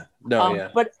know. Yeah, no, yeah.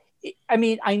 But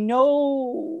I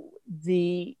know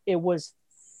it was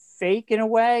fake in a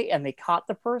way, and they caught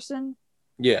the person.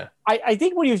 Yeah, I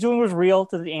think what he was doing was real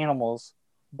to the animals,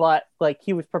 but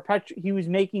he was he was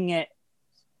making it.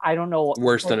 I don't know,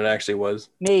 worse than it actually was.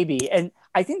 Maybe, and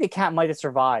I think the cat might have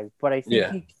survived, but I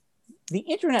think the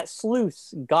internet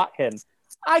sleuths got him.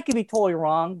 I could be totally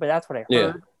wrong, but that's what I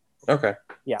heard. Yeah. Okay.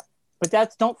 Yeah, but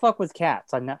that's Don't Fuck with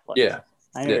Cats on Netflix. Yeah.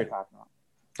 I know what you're talking about.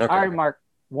 Okay. All right, Mark.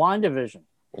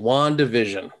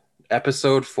 WandaVision,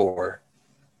 episode 4.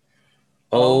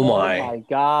 Oh my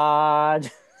God.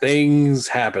 Things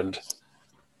happened.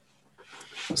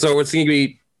 So it's going to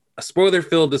be a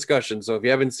spoiler-filled discussion. So if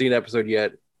you haven't seen the episode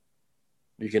yet,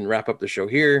 you can wrap up the show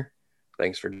here.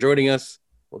 Thanks for joining us.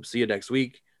 We'll see you next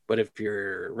week. But if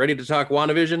you're ready to talk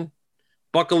WandaVision,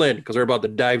 buckle in because we're about to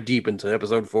dive deep into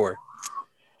episode 4.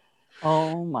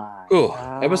 Oh my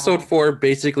God. Episode 4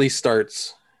 basically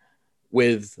starts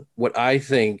with what I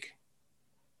think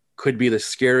could be the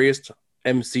scariest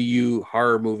MCU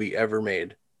horror movie ever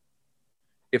made.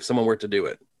 If someone were to do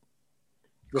it.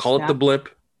 Call it The Blip.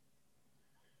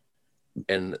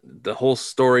 And the whole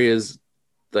story is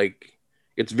like,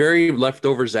 it's very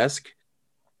Leftovers-esque.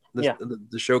 The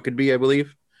show could be, I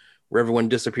believe, where everyone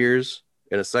disappears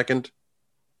in a second.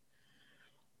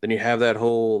 Then you have that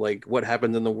whole, like, what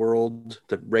happened in the world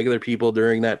to regular people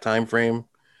during that time frame.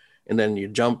 And then you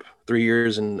jump 3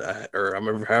 years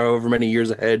or however many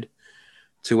years ahead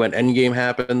to when Endgame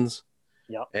happens.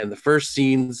 Yep. And the first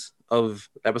scenes of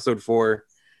episode 4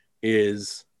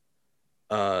 is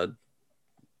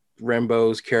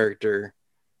Rambeau's character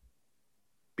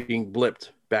being blipped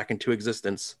back into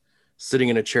existence, sitting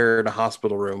in a chair in a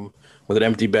hospital room with an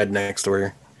empty bed next to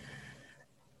her.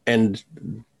 And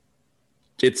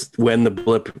it's when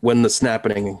the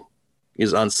snapping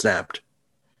is unsnapped.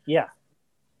 Yeah.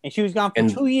 And she was gone for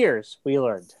 2 years, we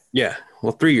learned. Yeah.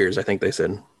 Well, 3 years, I think they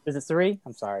said. Is it 3?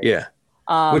 I'm sorry. Yeah.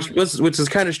 Which is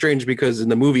kind of strange because in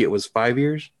the movie it was 5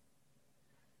 years.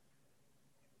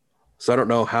 So I don't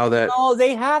know how that... No,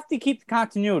 they have to keep the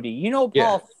continuity. You know,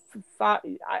 Paul,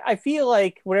 I feel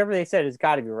like whatever they said has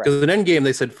got to be right. Because in Endgame,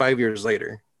 they said 5 years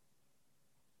later.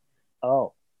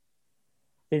 Oh.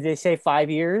 Did they say 5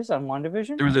 years on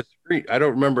WandaVision? There was a screen. I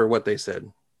don't remember what they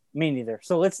said. Me neither.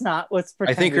 So let's pretend.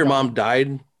 I think her mom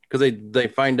died because they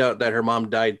find out that her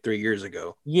mom died 3 years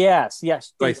ago. Yes. So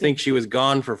I think she was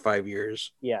gone for 5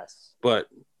 years. Yes. But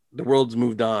the world's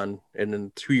moved on. And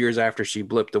then 2 years after she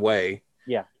blipped away,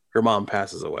 her mom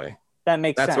passes away. That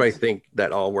makes sense. That's why I think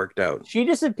that all worked out. She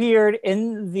disappeared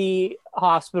in the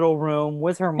hospital room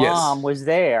with her mom was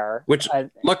there. Which,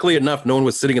 luckily enough, no one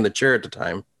was sitting in the chair at the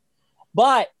time.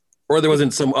 Or there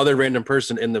wasn't some other random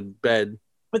person in the bed.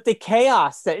 But the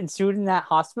chaos that ensued in that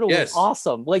hospital was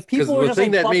awesome. Like, people were the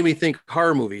thing that made me think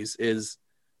horror movies is,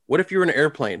 what if you're in an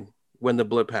airplane when the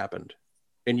blip happened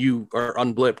and you are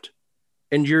unblipped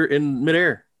and you're in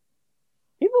midair?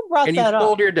 People brought that up. And you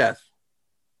fall to your death.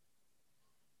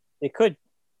 They could.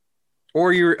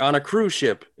 Or you're on a cruise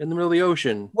ship in the middle of the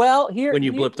ocean. Well, when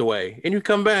you blipped away and you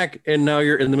come back and now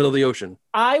you're in the middle of the ocean.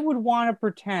 I would want to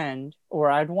pretend,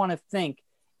 or I'd want to think,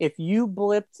 if you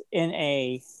blipped in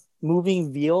a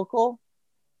moving vehicle,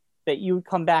 that you would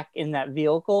come back in that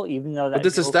vehicle, even though that. But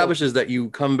this establishes that you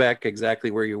come back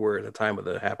exactly where you were at the time of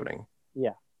the happening.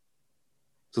 Yeah.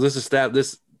 So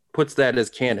this puts that as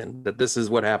canon, that this is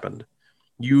what happened.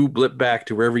 You blip back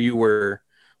to wherever you were.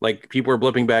 Like, people were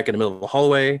blipping back in the middle of a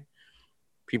hallway.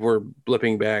 People were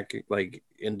blipping back, like,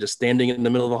 and just standing in the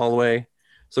middle of the hallway.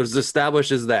 So it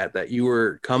establishes that you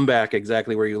were come back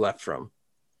exactly where you left from.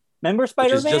 Remember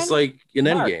Spider-Man? Which is just like in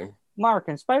Endgame. Mark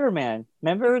and Spider-Man.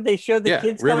 Remember they showed the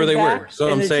kids wherever they were.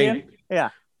 So I'm saying, gym?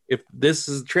 If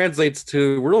this translates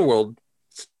to real world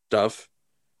stuff,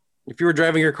 if you were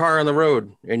driving your car on the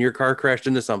road and your car crashed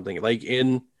into something, like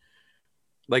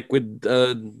with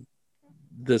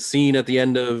the scene at the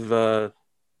end of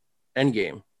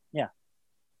Endgame. Yeah.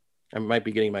 I might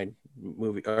be getting my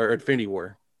movie or Infinity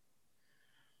War,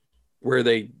 where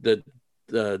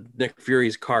Nick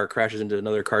Fury's car crashes into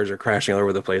another cars are crashing all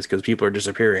over the place because people are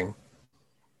disappearing.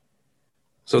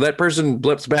 So that person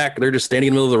blips back, they're just standing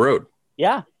in the middle of the road.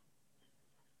 Yeah.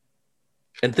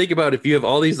 And think about if you have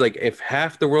all these, like, if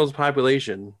half the world's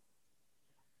population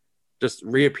just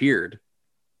reappeared.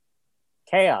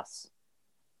 Chaos.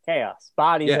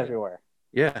 Bodies everywhere.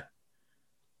 Yeah.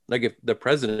 Like if the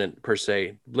president, per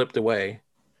se, blipped away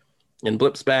and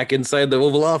blips back inside the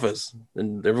Oval Office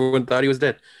and everyone thought he was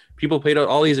dead. People paid out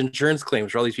all these insurance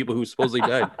claims for all these people who supposedly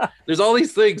died. There's all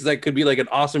these things that could be like an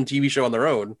awesome TV show on their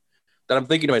own that I'm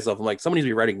thinking to myself, I'm like, somebody needs to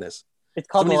be writing this. It's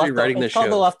called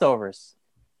The Leftovers.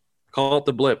 Call it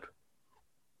The Blip.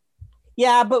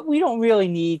 Yeah, but we don't really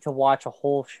need to watch a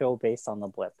whole show based on The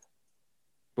Blip.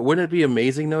 But wouldn't it be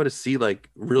amazing, though, to see like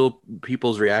real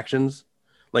people's reactions?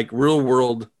 Like real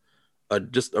world,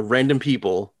 just a random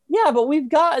people. Yeah, but we've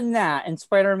gotten that in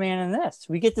Spider-Man and this.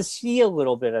 We get to see a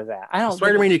little bit of that.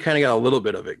 Spider-Man, you kind of got a little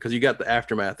bit of it because you got the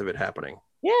aftermath of it happening.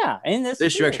 Yeah, and this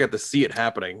you actually got to see it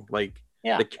happening, like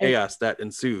the chaos that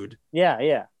ensued.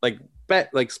 Yeah. Like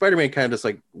Spider-Man kind of just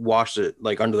like washed it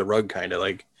like under the rug, kind of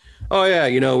like, oh yeah,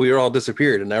 we were all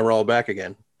disappeared and now we're all back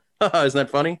again. Isn't that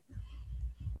funny?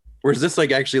 Whereas this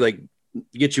like actually like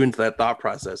get you into that thought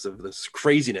process of this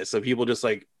craziness of people just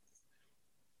like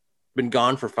been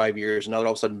gone for 5 years and now they're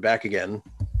all of a sudden back again.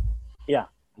 Yeah.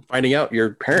 finding out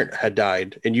your parent had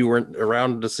died and you weren't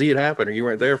around to see it happen, or you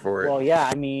weren't there for it. Well, yeah,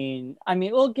 I mean,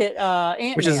 we'll get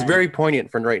Ant-Man. Which is very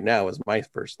poignant for right now. Is my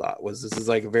first thought was this is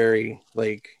like very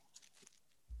like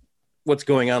what's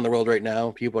going on in the world right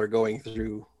now. People are going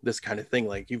through this kind of thing.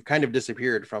 Like you've kind of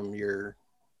disappeared from your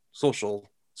social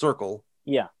circle.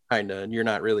 Yeah, kind of, and you're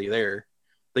not really there.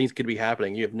 Things could be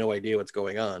happening. You have no idea what's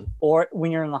going on. Or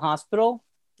when you're in the hospital.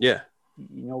 Yeah.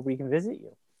 Nobody can visit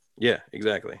you. Yeah,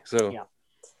 exactly. So. Yeah.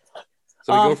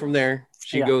 So we go from there.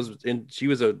 She goes in.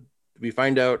 We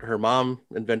find out her mom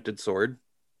invented sword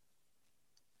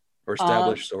or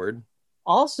established sword.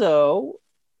 Also,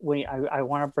 I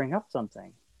want to bring up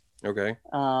something. Okay.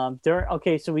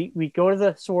 So we go to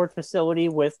the sword facility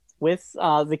with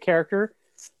the character,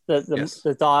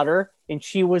 the daughter, and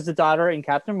she was the daughter in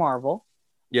Captain Marvel.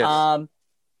 Yes.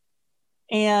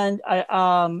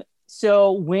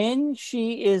 So when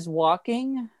she is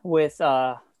walking with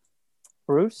Hayward,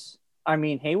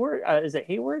 is it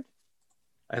Hayward?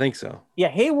 I think so. Yeah,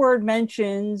 Hayward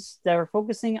mentions that we're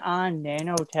focusing on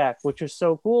nanotech, which is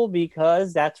so cool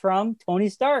because that's from Tony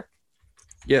Stark.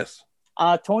 Yes.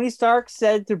 Tony Stark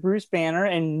said to Bruce Banner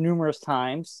and numerous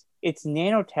times, "It's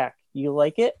nanotech. You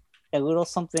like it? A little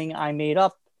something I made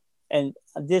up." And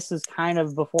this is kind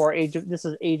of before Age of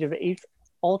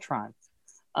Ultron.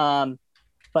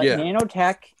 But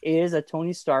nanotech is a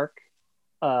Tony Stark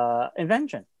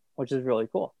invention, which is really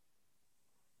cool.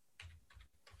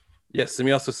 Yes, and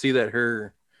we also see that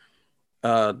her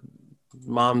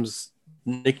mom's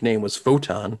nickname was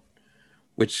Photon,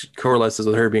 which correlates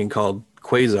with her being called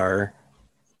Quasar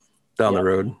down the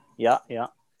road. Yeah.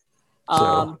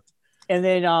 And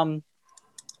then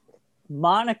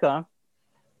Monica,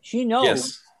 she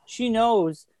knows. She's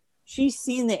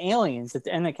seen the aliens at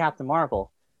the end of Captain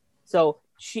Marvel. So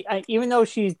she, even though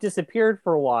she's disappeared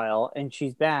for a while and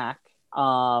she's back,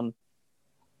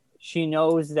 she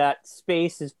knows that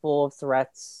space is full of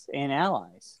threats and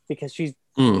allies because she's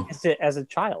witnessed it as a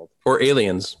child. Or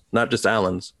aliens, not just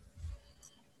Allens.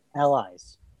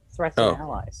 Allies. Threats and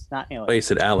allies, not aliens. Oh, you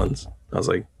said Allens. I was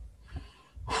like,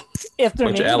 if they're a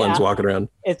bunch of Allens walking around.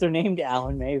 If they're named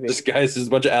Allen, maybe. This guy's just a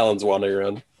bunch of Allens wandering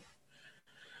around.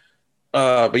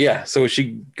 But yeah, so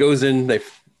she goes in,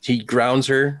 he grounds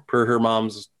her per her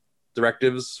mom's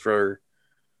directives for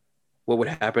what would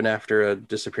happen after a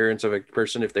disappearance of a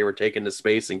person if they were taken to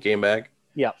space and came back.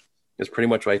 Yeah. That's pretty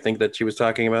much what I think that she was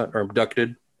talking about, or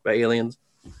abducted by aliens.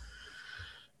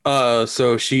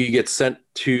 So she gets sent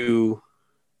to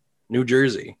New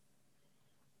Jersey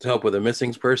to help with a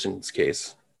missing persons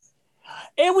case.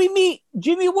 And we meet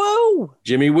Jimmy Woo.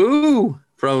 Jimmy Woo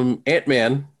from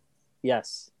Ant-Man.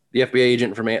 Yes. The FBI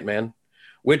agent from Ant-Man,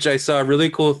 which I saw a really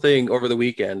cool thing over the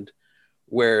weekend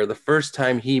where the first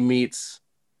time he meets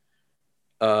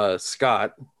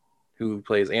Scott, who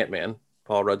plays Ant-Man,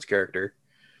 Paul Rudd's character,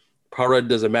 Paul Rudd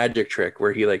does a magic trick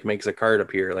where he like makes a card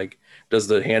appear, like does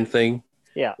the hand thing.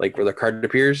 Yeah. Like where the card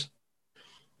appears.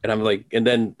 And I'm like, and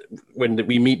then when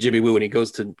we meet Jimmy Woo and he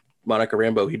goes to Monica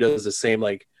Rambeau, he does the same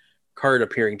like card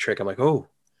appearing trick. I'm like, oh,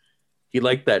 he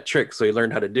liked that trick, so he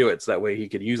learned how to do it, so that way he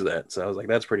could use that. So I was like,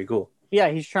 that's pretty cool. Yeah,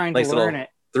 he's trying to learn it.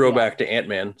 Throwback to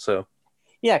Ant-Man. So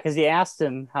yeah, because he asked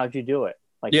him, "How'd you do it?"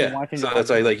 Like, so that's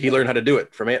why like he learned how to do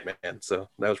it from Ant-Man. So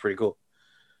that was pretty cool.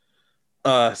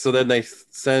 So then they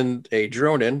send a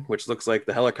drone in, which looks like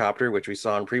the helicopter, which we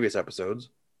saw in previous episodes.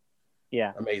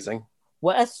 Yeah, amazing.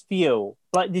 Westview,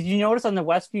 but did you notice on the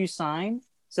Westview sign?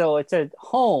 So it said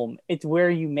home. It's where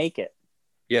you make it.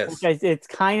 Yes. It's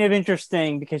kind of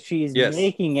interesting because she's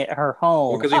making it her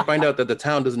home. Well, because we find out that the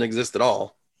town doesn't exist at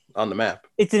all on the map.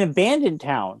 It's an abandoned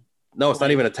town. No, it's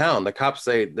not even a town. The cops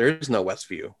say there is no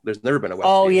Westview. There's never been a Westview.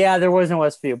 Oh, yeah, there was no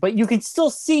Westview. But you can still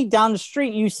see down the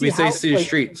street. You see the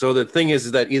street. So the thing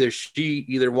is that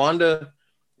either Wanda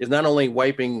is not only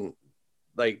wiping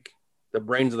like the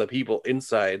brains of the people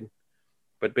inside,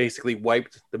 but basically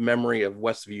wiped the memory of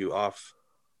Westview off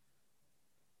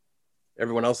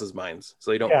everyone else's minds,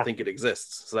 so they don't think it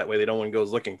exists, so that way they don't one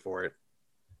goes looking for it,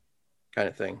 kind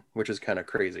of thing, which is kind of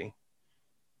crazy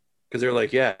because they're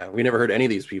like, yeah, we never heard any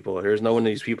of these people, there's no one of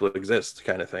these people exist,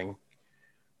 kind of thing.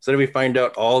 So then we find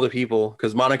out all the people,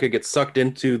 because Monica gets sucked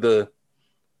into the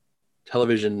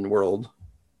television world,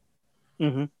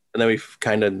 and then we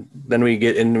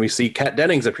get in and we see Kat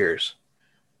Dennings appears,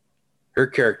 her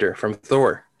character from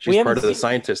Thor. She's part of the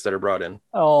scientists that are brought in.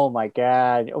 Oh my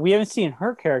God. We haven't seen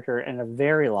her character in a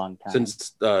very long time.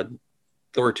 Since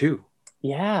Thor 2.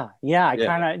 Yeah. I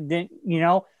kind of didn't,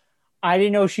 I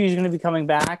didn't know she was going to be coming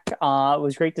back. It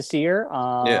was great to see her.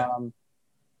 And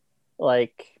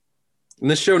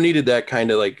this show needed that kind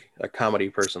of like a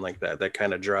comedy person like that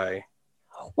kind of dry.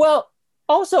 Well,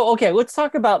 Also, okay, let's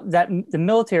talk about the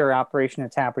military operation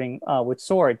that's happening with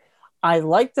Sword. I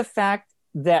like the fact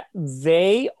that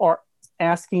they are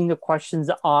asking the questions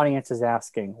the audience is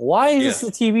asking. Why is this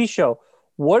a TV show?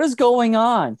 What is going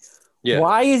on? Yeah.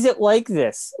 Why is it like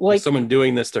this? Like, is someone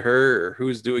doing this to her, or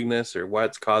who's doing this, or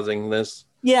what's causing this?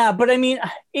 Yeah, but I mean,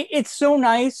 it's so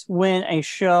nice when a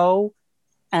show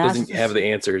doesn't have the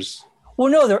answers. Well,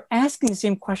 no, they're asking the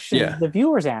same questions the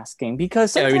viewer's asking,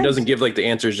 because I mean, it doesn't give like the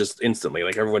answers just instantly.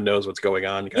 Like everyone knows what's going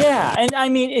on. Yeah, and I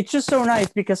mean, it's just so nice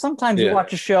because sometimes you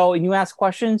watch a show and you ask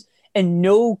questions and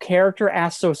no character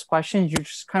asks those questions. You're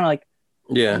just kind of like,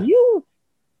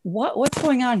 what's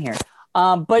going on here?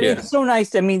 But it's so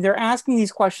nice. I mean, they're asking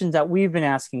these questions that we've been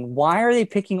asking. Why are they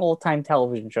picking old time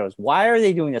television shows? Why are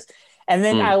they doing this? And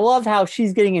then I love how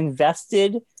she's getting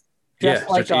invested. Just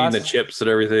like eating the chips and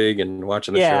everything and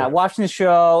watching the show. Yeah, watching the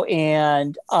show.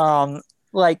 And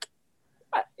like,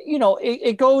 you know,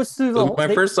 it goes through the...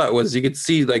 My first thought was you could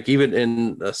see, like, even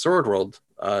in the Sword World,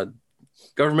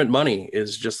 government money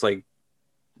is just like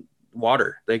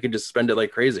water. They could just spend it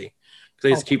like crazy. They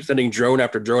just keep sending drone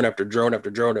after drone after drone after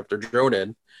drone after drone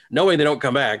in, knowing they don't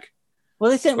come back.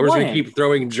 Well, they sent one in. We're just going to keep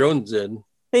throwing drones in.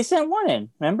 They sent one in,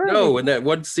 remember? No, in that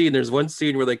one scene, there's one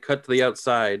scene where they cut to the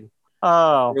outside.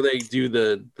 Oh. Where they do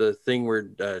the thing where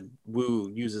Wu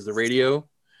uses the radio.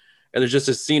 And there's just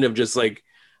a scene of just like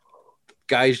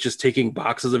guys just taking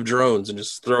boxes of drones and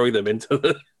just throwing them into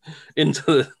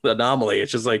the anomaly.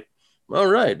 It's just like, all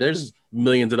right, there's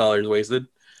millions of dollars wasted.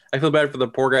 I feel bad for the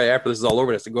poor guy after this is all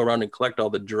over. Has to go around and collect all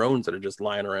the drones that are just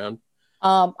lying around.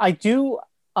 I do.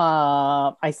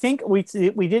 I think we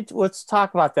did. Let's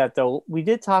talk about that though. We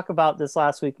did talk about this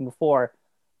last week and before.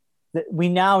 That we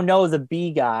now know the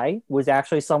B guy was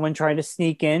actually someone trying to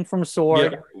sneak in from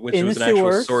Sword, which was an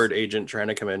actual Sword agent trying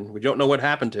to come in. We don't know what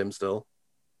happened to him still.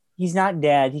 He's not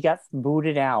dead. He got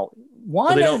booted out.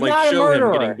 They don't like show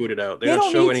him getting booted out. They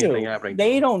don't show anything happening.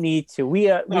 They don't need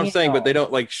to. I'm saying, but they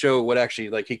don't like show what actually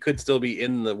like he could still be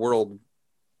in the world.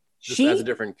 Just as a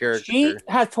different character. She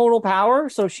had total power,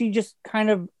 so she just kind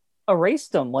of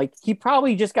erased him. Like he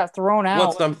probably just got thrown out.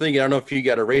 What's I'm thinking? I don't know if he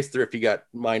got erased or if he got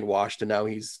mind washed, and now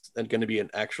he's going to be an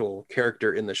actual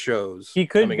character in the shows. He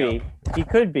could be. He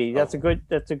could be. That's a good.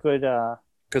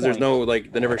 Because there's no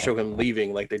like they never show him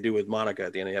leaving like they do with Monica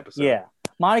at the end of the episode. Yeah,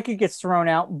 Monica gets thrown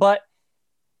out, but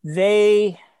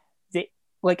they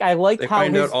like I like they how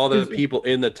find out all the people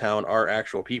in the town are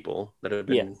actual people that have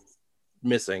been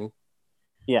missing.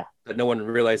 Yeah, that no one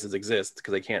realizes exist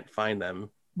because they can't find them.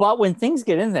 But when things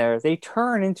get in there, they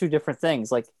turn into different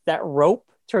things. Like that rope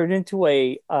turned into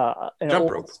an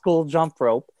old school jump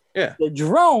rope. Yeah. The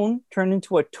drone turned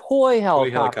into a toy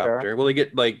helicopter. Well, they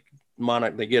get like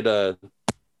they get a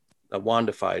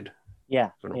wandified. Yeah.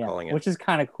 That's what I'm calling it. Which is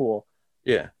kind of cool.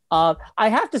 Yeah. I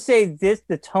have to say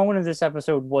the tone of this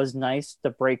episode was nice to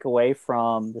break away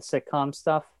from the sitcom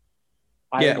stuff.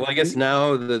 I guess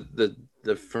now the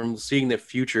from seeing the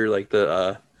future, like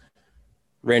the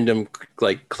random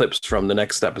like clips from the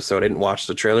next episode. I didn't watch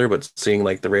the trailer, but seeing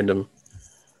like the random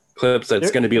clips,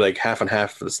 that's going to be like half and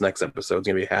half for this next episode. It's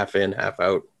going to be half in, half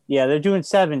out. Yeah, they're doing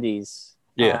 70s.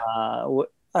 Yeah.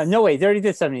 No, wait, they already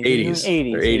did 70s.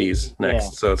 80s. They're 80s next. Yeah.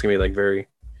 So it's going to be like very...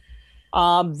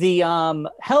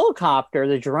 The helicopter,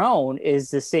 the drone,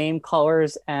 is the same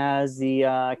colors as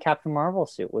the Captain Marvel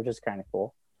suit, which is kind of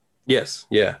cool. Yes,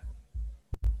 yeah.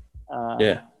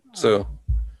 Yeah, so...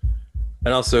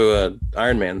 And also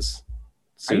Iron Man's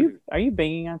suit. Are you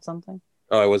banging on something?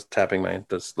 Oh, I was tapping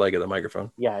this leg of the microphone.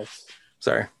 Yeah.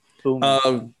 Sorry.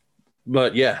 Boom.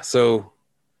 But yeah, so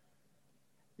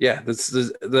yeah, this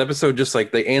is the episode. Just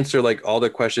like they answer like all the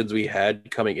questions we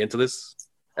had coming into this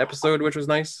episode, which was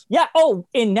nice. Yeah. Oh,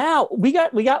 and now we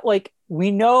got like we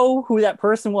know who that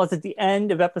person was at the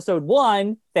end of episode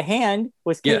 1. The hand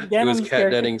was Kat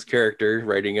Dennings' character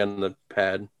writing on the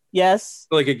pad. Yes.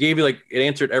 So, like it gave you it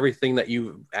answered everything that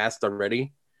you asked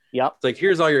already. Yep. It's like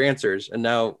here's all your answers, and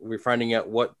now we're finding out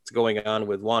what's going on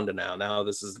with Wanda now. Now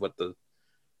this is what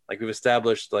we've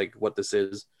established like what this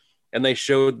is, and they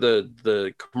showed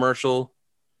the commercial,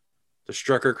 the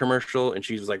Strucker commercial, and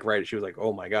she was like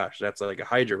oh my gosh, that's like a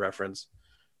Hydra reference.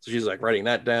 So she's like writing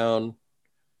that down.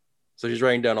 So she's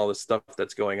writing down all this stuff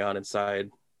that's going on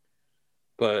inside.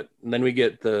 But then we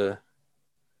get the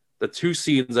 2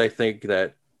 scenes I think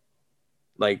that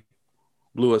like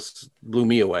blew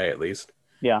me away at least.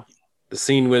 Yeah. The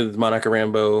scene with Monica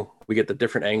Rambeau, we get the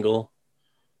different angle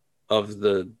of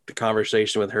the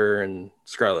conversation with her and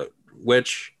Scarlet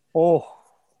Witch. Oh.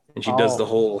 And she does the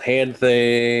whole hand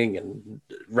thing and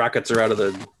rockets her out of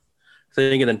the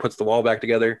thing and then puts the wall back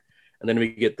together. And then we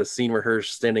get the scene where her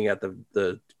standing at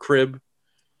the crib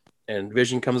and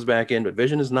Vision comes back in, but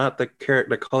Vision is not the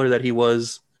color that he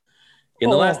was in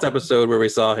the last episode where we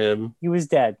saw him. He was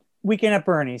dead. Weekend at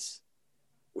Bernie's.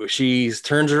 She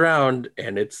turns around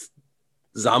and it's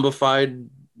zombified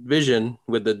Vision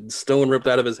with the stone ripped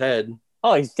out of his head.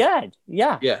 Oh, he's dead.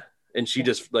 Yeah. Yeah. And she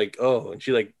just like, and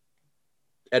she like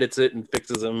edits it and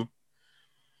fixes him.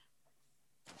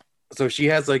 So she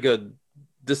has like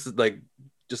this is like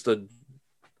just a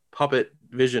puppet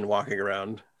Vision walking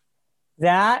around.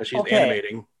 That she's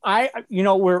animating.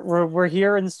 We're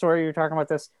here in the story. You're talking about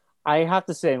this. I have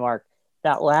to say, Mark,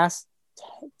 that last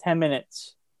 10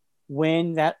 minutes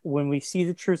when we see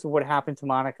the truth of what happened to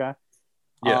Monica,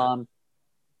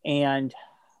 and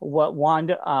what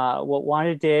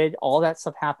Wanda did, all that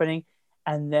stuff happening,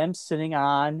 and them sitting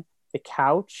on the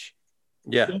couch,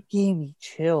 it gave me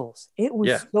chills. It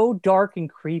was so dark and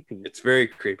creepy. It's very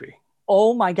creepy.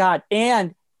 Oh my God.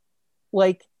 And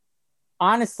like,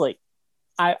 honestly,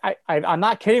 I'm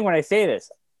not kidding when I say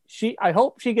this. I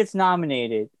hope she gets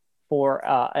nominated for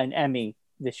an Emmy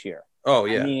this year. Oh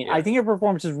yeah. I mean, I think her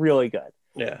performance is really good.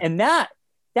 Yeah. And that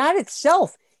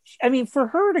itself, I mean, for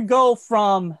her to go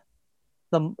from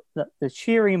the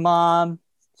cheery mom,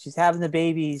 she's having the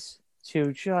babies,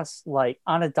 to just like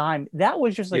on a dime, that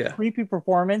was just a creepy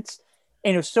performance,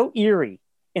 and it was so eerie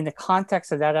in the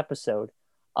context of that episode.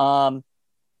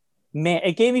 Man,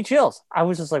 it gave me chills. I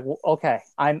was just like, okay,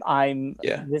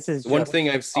 this is one thing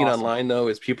I've seen online though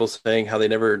is people saying how they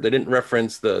didn't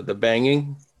reference the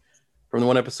banging from the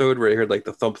one episode where they heard like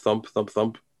the thump thump thump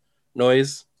thump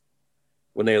noise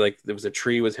when there was a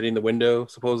tree was hitting the window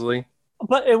supposedly.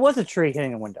 But it was a tree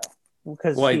hitting the window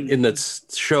because in the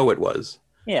show it was.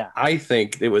 Yeah, I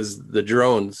think it was the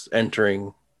drones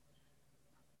entering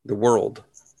the world.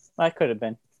 That could have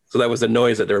been. So that was the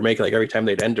noise that they were making. Like every time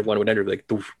they'd enter, one would enter like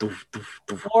doof, doof, doof,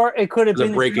 doof. Or it could have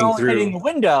been breaking through, hitting the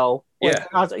window.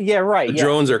 Yeah, right. The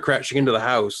drones are crashing into the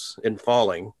house and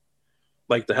falling,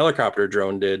 like the helicopter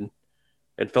drone did,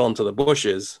 and fell into the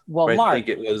bushes. Well, but Mark, I think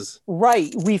it was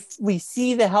right. We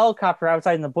see the helicopter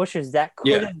outside in the bushes. That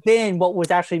could have been what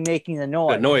was actually making the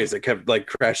noise. The noise that kept like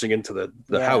crashing into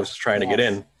the house trying to get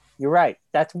in. You're right.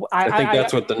 I think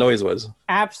that's what the noise was.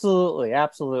 Absolutely.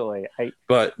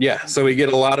 But yeah, so we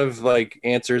get a lot of like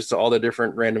answers to all the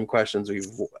different random questions we've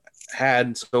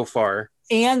had so far.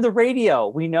 And the radio,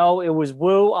 we know it was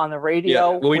Wu on the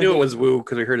radio. Yeah, well, we knew it was Wu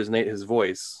because we heard his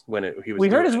voice when he was. We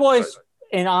heard his voice,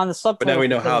 and on the subtitles. But now we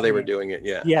know how they were doing it.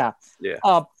 Yeah.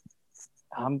 Yeah.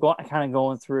 I'm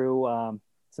going through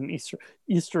some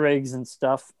Easter eggs and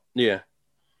stuff. Yeah,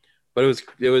 but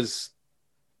it was.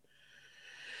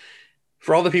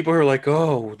 For all the people who are like,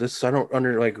 oh, this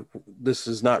this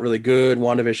is not really good.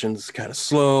 WandaVision's kind of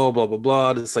slow, blah blah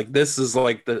blah. This is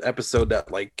like the episode that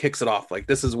like kicks it off. Like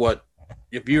this is what,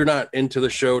 if you're not into the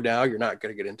show now, you're not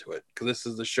gonna get into it, because this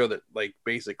is the show that like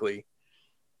basically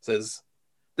says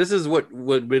this is what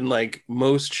would have been like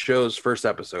most shows' first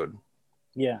episode.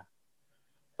 Yeah.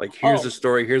 Like here's the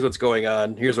story, here's what's going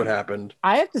on, here's what happened.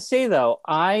 I have to say though,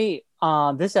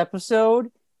 this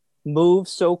episode moved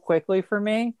so quickly for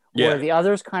me. Where the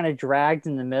others kind of dragged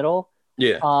in the middle.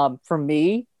 Yeah. For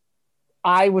me,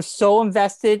 I was so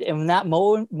invested, and when that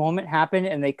moment happened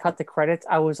and they cut the credits,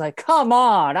 I was like, "Come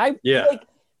on! I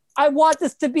want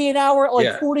this to be an hour,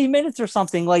 40 minutes or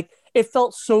something." Like it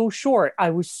felt so short. I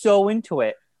was so into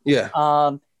it.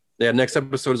 Yeah. Next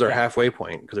episode is our halfway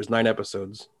point because there's 9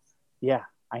 episodes. Yeah,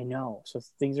 I know. So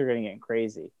things are going to get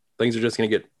crazy. Things are just going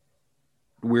to get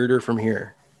weirder from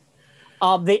here.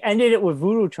 They ended it with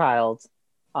Voodoo Child.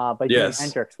 By Jimi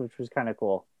Hendrix, which was kind of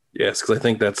cool. Yes, because I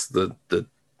think that's the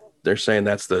they're saying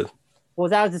that's the. Well,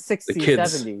 that was the 60s,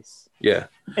 70s. Yeah,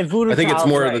 and Voodoo. I think it's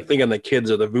more of the thing on the kids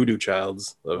are the Voodoo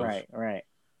Childs. Right.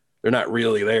 They're not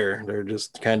really there. They're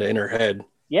just kind of in her head.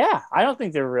 Yeah, I don't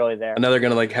think they're really there. And now they're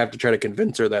gonna like have to try to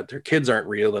convince her that their kids aren't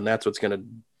real, and that's what's gonna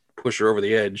push her over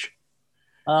the edge.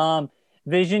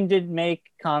 Vision did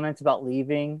make comments about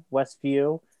leaving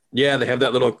Westview. Yeah, they have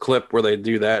that little clip where they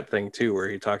do that thing too, where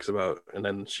he talks about, and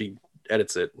then she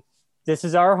edits it. This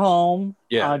is our home.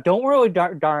 Yeah. Don't worry,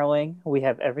 darling. We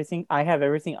have everything. I have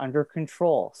everything under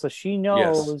control. So she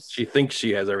knows. Yes, she thinks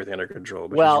she has everything under control,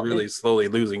 but she's really slowly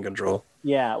losing control.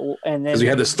 Yeah, and then because we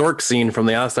had the stork scene from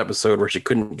the last episode where she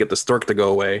couldn't get the stork to go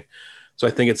away. So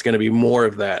I think it's going to be more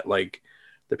of that. Like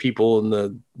the people in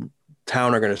the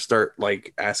town are going to start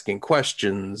like asking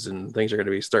questions, and things are going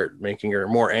to start making her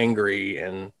more angry,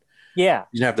 and you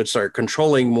have to start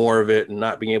controlling more of it and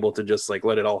not being able to just like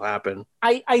let it all happen.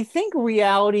 I think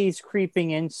reality is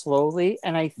creeping in slowly,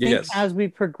 and I think as we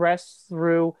progress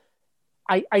through,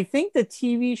 I think the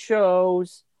TV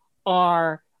shows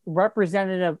are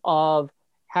representative of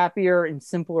happier and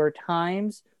simpler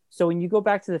times. So when you go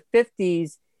back to the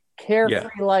 50s,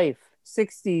 carefree life,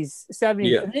 60s,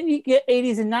 70s, and then you get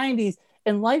 80s and 90s,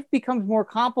 and life becomes more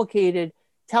complicated.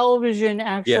 Television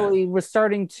actually was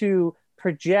starting to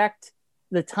project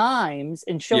the times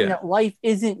and showing that life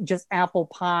isn't just apple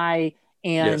pie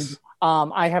and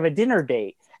I have a dinner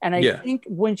date. And I think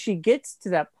when she gets to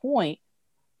that point,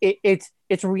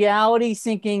 it's reality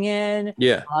sinking in.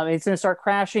 Yeah. It's going to start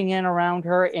crashing in around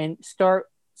her and start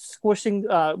squishing,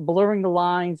 blurring the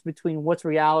lines between what's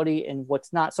reality and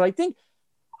what's not. So I think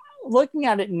looking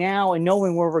at it now and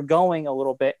knowing where we're going a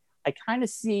little bit, I kind of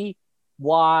see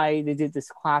why they did this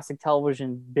classic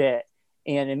television bit,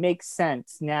 and it makes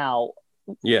sense now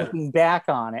looking back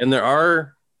on it. And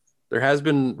there has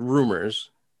been rumors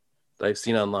that I've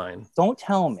seen online. Don't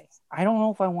tell me. I don't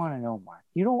know if I want to know, Mark.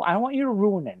 I don't want you to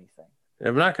ruin anything.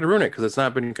 I'm not going to ruin it because it's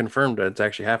not been confirmed that it's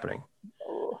actually happening.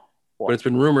 But it's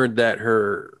been rumored that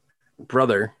her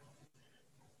brother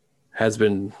has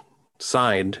been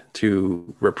signed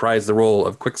to reprise the role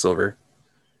of Quicksilver.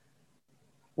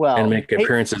 Well, and make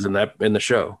appearances in the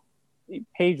show.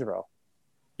 Pedro.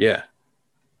 Yeah.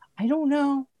 I don't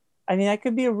know. I mean, that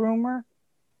could be a rumor.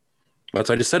 That's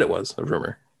what I just said. It was a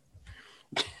rumor.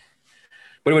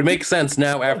 But it would make sense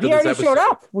now after this episode. He already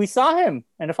showed up. We saw him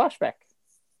in a flashback.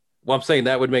 Well, I'm saying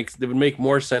it would make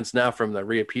more sense now from the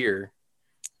reappear.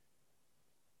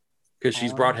 Because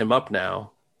she's brought him up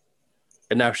now.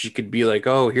 And now she could be like,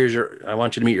 oh, I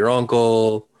want you to meet your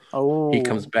uncle. Oh, he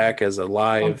comes back as a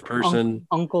live person.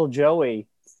 Uncle Joey.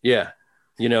 Yeah.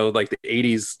 Like the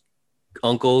 80s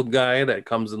uncle guy that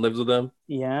comes and lives with them.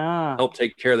 Yeah. Help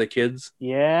take care of the kids.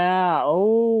 Yeah.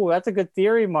 Oh, that's a good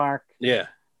theory, Mark. Yeah.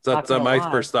 So that's what my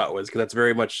first thought was, because that's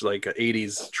very much like an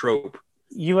 80s trope.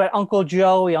 You had Uncle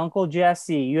Joey, Uncle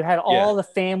Jesse. You had all the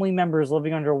family members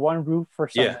living under one roof for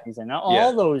some reason.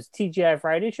 All those TGI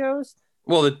Friday shows.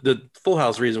 Well, the Full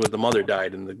House reason was the mother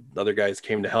died and the other guys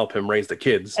came to help him raise the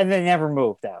kids. And they never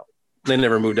moved out. They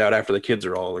never moved out after the kids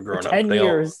are all grown up. 10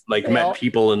 years. They met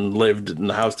people and lived in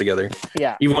the house together.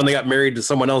 Yeah. Even when they got married to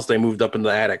someone else, they moved up in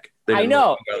the attic. I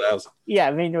know. Out of the house. Yeah,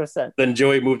 it made no sense. Then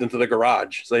Joey moved into the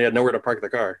garage, so they had nowhere to park the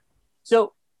car.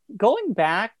 So going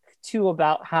back to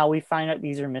about how we find out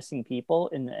these are missing people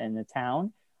in the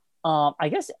town, I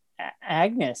guess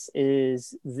Agnes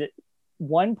is the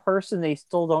one person they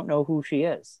still don't know who she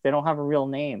is. They don't have a real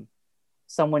name.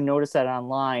 Someone noticed that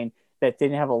online that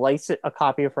didn't have a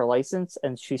copy of her license,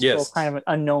 and she's still kind of an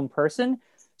unknown person.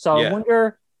 So I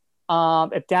wonder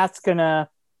if that's gonna.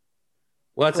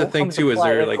 Well, that's the thing too. Is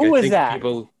there like who I is think that?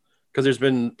 people, because there's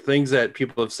been things that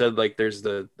people have said, like there's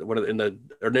in the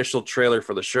initial trailer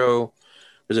for the show,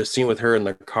 there's a scene with her in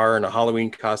the car in a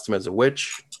Halloween costume as a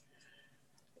witch,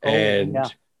 and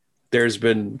there's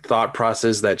been thought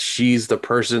process that she's the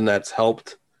person that's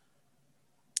helped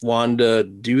Wanda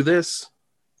do this.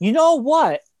 You know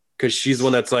what? Because she's the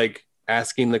one that's like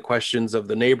asking the questions of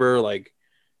the neighbor, like,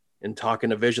 and talking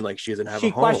to Vision, like she doesn't have a home.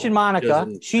 She questioned Monica.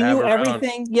 She knew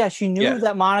everything. Yeah, she knew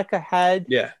that Monica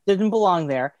didn't belong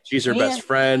there. She's her best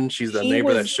friend. She's the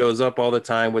neighbor that shows up all the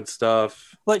time with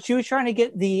stuff. But she was trying to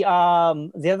get the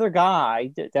other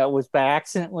guy that was by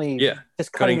accidentally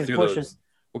just cutting his bushes.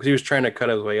 Because he was trying to cut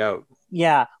his way out.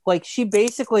 Yeah, like she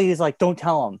basically is like, don't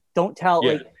tell him. Don't tell.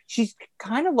 Yeah. Like she's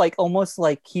kind of like almost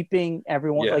like keeping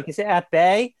everyone like is it at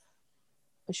bay.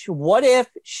 What if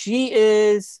she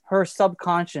is her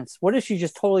subconscious? What if she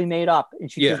just totally made up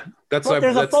and she? That's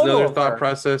another thought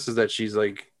process, is that she's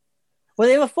like. Well,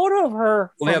 they have a photo of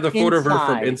her. Well, they have the photo of her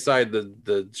from inside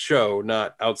the show,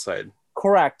 not outside.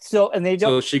 Correct. So and they don't.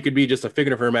 So she could be just a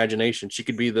figment of her imagination. She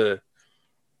could be the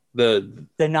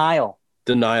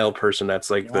denial person. That's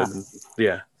like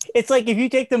It's like if you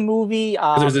take the movie.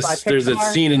 There's a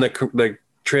scene in the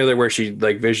trailer where she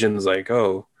like Vision's like,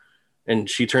 oh. And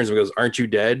she turns and goes, "Aren't you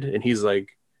dead?" And he's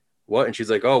like, "What?" And she's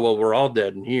like, "Oh, well, we're all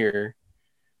dead in here."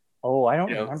 Oh, I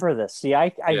don't remember this. See,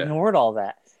 I ignored all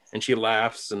that. And she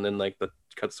laughs, and then like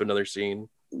cuts to another scene.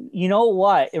 You know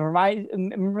what?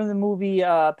 Remember the movie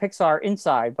Pixar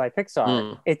Inside by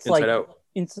Pixar? It's Inside Out.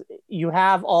 You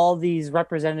have all these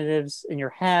representatives in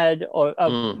your head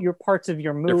of your parts of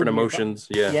your movie. Different emotions.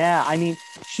 Yeah. I mean,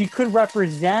 she could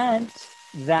represent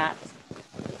that.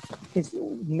 Because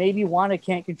maybe Wanda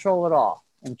can't control it all,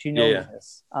 and she knows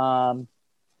this. All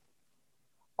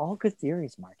good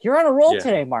theories, Mark. You're on a roll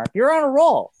today, Mark. You're on a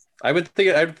roll. I would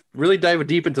think I'd really dive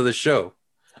deep into this show.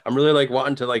 I'm really like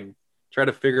wanting to like try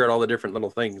to figure out all the different little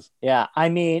things. Yeah, I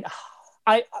mean,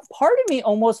 part of me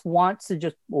almost wants to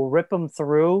just rip them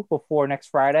through before next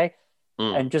Friday,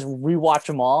 and just rewatch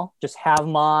them all. Just have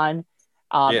them on,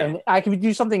 and I can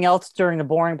do something else during the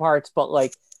boring parts, but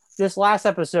like. this last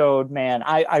episode, man,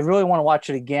 I really want to watch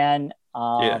it again.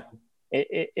 Yeah.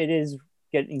 It is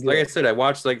getting good. Like I said, I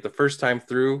watched like the first time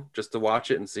through just to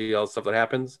watch it and see all the stuff that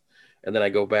happens, and then I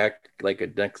go back like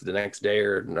the next day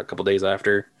or a couple days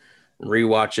after and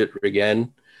rewatch it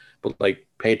again. But like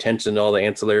pay attention to all the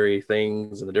ancillary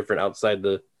things and the different outside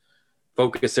the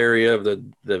focus area of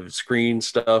the screen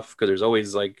stuff, because there's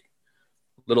always like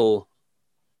little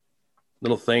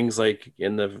things, like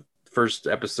in the first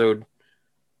episode,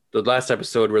 the last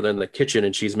episode where they're in the kitchen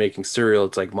and she's making cereal.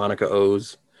 It's like Monica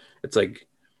O's. It's like,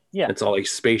 yeah, it's all like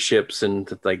spaceships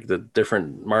and like the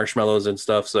different marshmallows and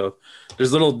stuff. So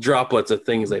there's little droplets of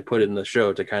things they put in the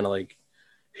show to kind of like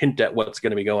hint at what's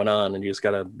going to be going on, and you just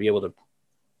got to be able to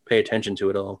pay attention to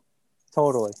it all.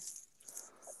 Totally.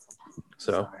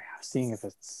 So sorry, I was seeing if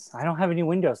I don't have any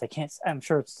windows. I'm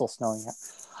sure it's still snowing yet.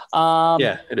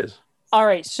 Yeah, it is. All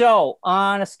right. So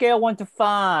on a scale 1 to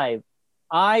 5,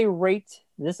 I rate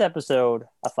this episode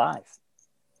a 5.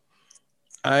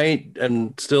 I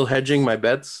am still hedging my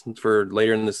bets for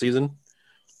later in the season,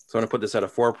 so I'm gonna put this at a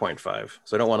 4.5.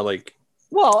 So I don't want to like.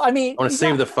 Well, I mean, I want to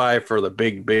save the 5 for the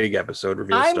big episode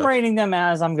review. I'm rating them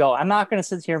as I'm going. I'm not going to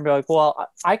sit here and be like, well,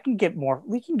 I can get more.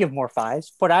 We can give more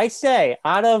 5s, but I say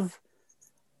out of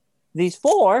these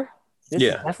 4, this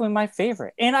is definitely my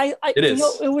favorite. And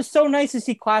it was so nice to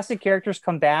see classic characters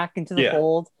come back into the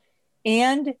fold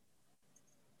and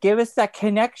give us that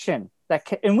connection.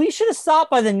 And we should have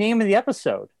stopped by the name of the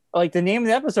episode. Like the name of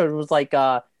the episode was like,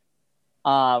 it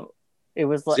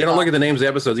was like. See, I don't look at the names of the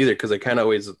episodes either, because they kind of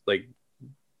always like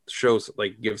shows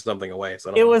like give something away.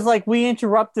 So it was like we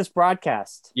interrupt this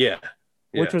broadcast. Yeah.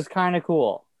 Which was kind of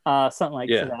cool. Something like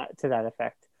to that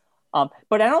effect.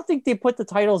 But I don't think they put the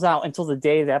titles out until the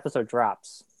day the episode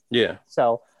drops. Yeah.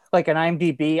 So like an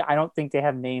IMDb, I don't think they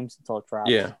have names until it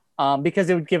drops. Yeah. Because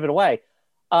it would give it away.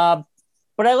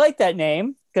 But I like that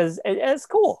name because it's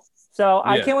cool. So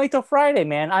I can't wait till Friday,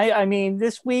 man. I mean,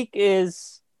 this week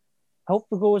is. I hope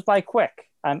it goes by quick.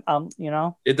 You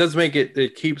know. It does make it.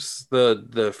 It keeps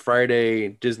the Friday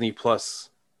Disney Plus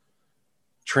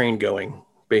train going.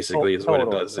 Basically, is what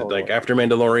it does. Totally. Like after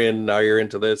Mandalorian, now you're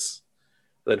into this.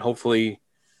 Then hopefully,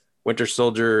 Winter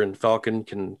Soldier and Falcon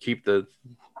can keep the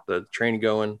train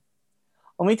going.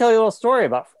 Let me tell you a little story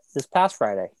about this past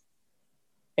Friday.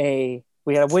 We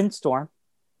had a windstorm.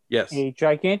 Yes. A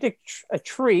gigantic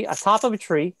tree, a top of a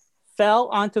tree, fell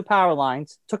onto power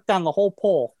lines, took down the whole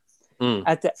pole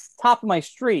at the top of my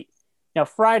street. Now,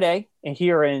 Friday, and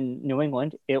here in New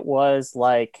England, it was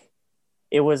like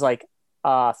 3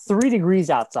 degrees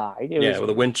outside. With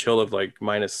a wind chill of like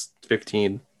minus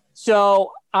 15.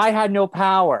 So I had no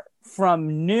power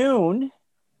from noon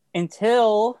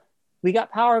until we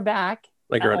got power back.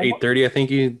 Like around 8:30, I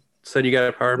think you said you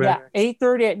got power back? Yeah,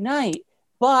 8:30 at night.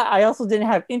 But I also didn't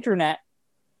have internet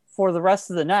for the rest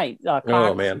of the night.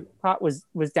 Oh, man. Cot was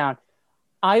down.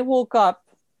 I woke up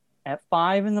at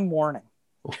 5 in the morning.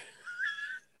 A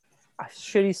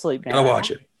shitty sleep, man. I'll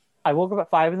watch it. I woke up at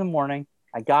 5 in the morning.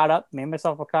 I got up, made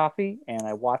myself a coffee, and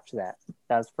I watched that.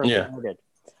 That's the first thing I did.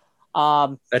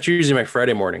 That's usually my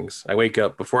Friday mornings. I wake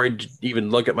up before I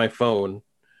even look at my phone.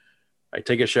 I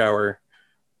take a shower,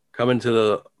 come into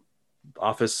the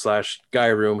office/guy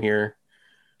room here,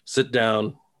 sit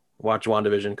down, watch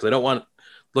WandaVision, because I don't want to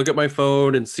look at my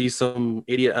phone and see some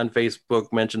idiot on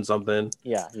Facebook mention something.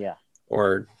 Yeah.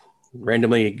 Or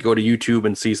randomly go to YouTube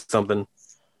and see something.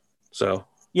 So.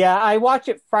 Yeah, I watch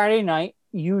it Friday night.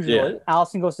 Usually,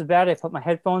 Allison goes to bed. I put my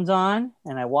headphones on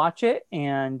and I watch it,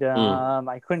 and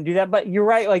I couldn't do that. But you're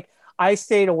right. Like I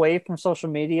stayed away from social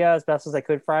media as best as I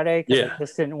could Friday because I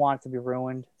just didn't want it to be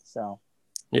ruined. So.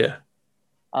 Yeah.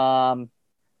 And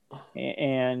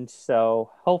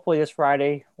so hopefully this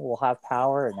Friday we'll have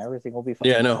power and everything will be fine.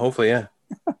 Yeah, no, hopefully, yeah.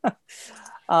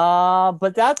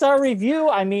 But that's our review.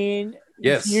 I mean,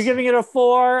 yes, you're giving it a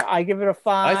 4. I give it a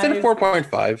 5. I said a 4.5.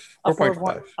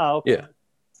 4.5. Oh, okay. Yeah.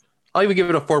 I'll even give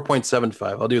it a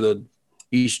 4.75. I'll do the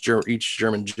each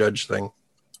German judge thing.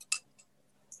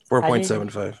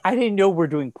 4.75. I didn't know we're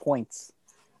doing points.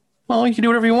 Well, you can do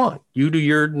whatever you want. You do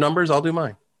your numbers, I'll do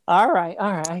mine. All right.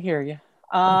 I hear you.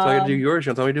 I'll tell you to do yours.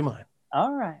 You'll tell me to do mine.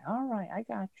 All right. I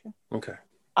got you. Okay.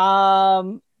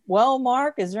 Well,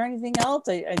 Mark, is there anything else?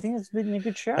 I think it's been a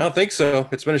good show. I don't think so.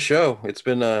 It's been a show. It's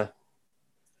been a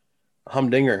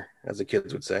humdinger, as the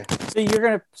kids would say. So you're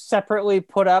going to separately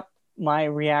put up my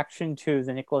reaction to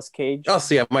the Nicolas Cage? I'll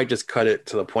see. I might just cut it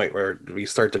to the point where we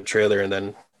start the trailer and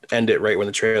then end it right when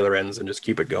the trailer ends and just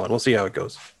keep it going. We'll see how it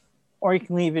goes. Or you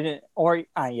can leave it in, or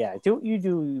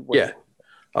do. Yeah.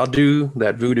 I'll do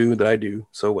that voodoo that I do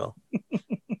so well.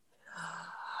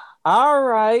 All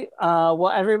right. Well,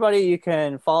 everybody, you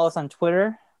can follow us on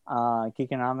Twitter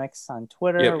Geekonomics on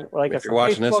Twitter. Yep. Like if you're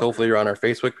watching Facebook. this, hopefully you're on our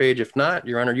Facebook page. If not,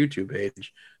 you're on our YouTube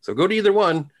page. So go to either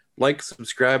one, like,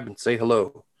 subscribe, and say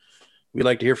hello. We'd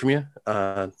like to hear from you.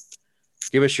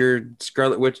 Give us your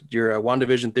Scarlet Witch, your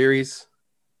WandaVision theories.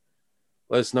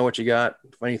 Let us know what you got.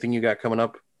 If anything you got coming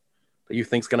up that you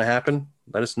think's going to happen,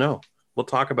 let us know. We'll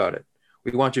talk about it.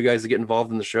 We want you guys to get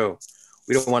involved in the show.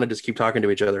 We don't want to just keep talking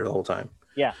to each other the whole time.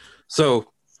 Yeah.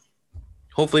 So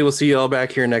hopefully we'll see you all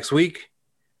back here next week.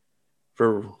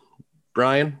 For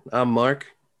Brian, I'm Mark.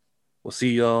 We'll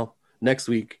see y'all next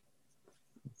week.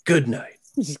 Good night.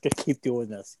 I'm just going to keep doing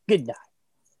this. Good night.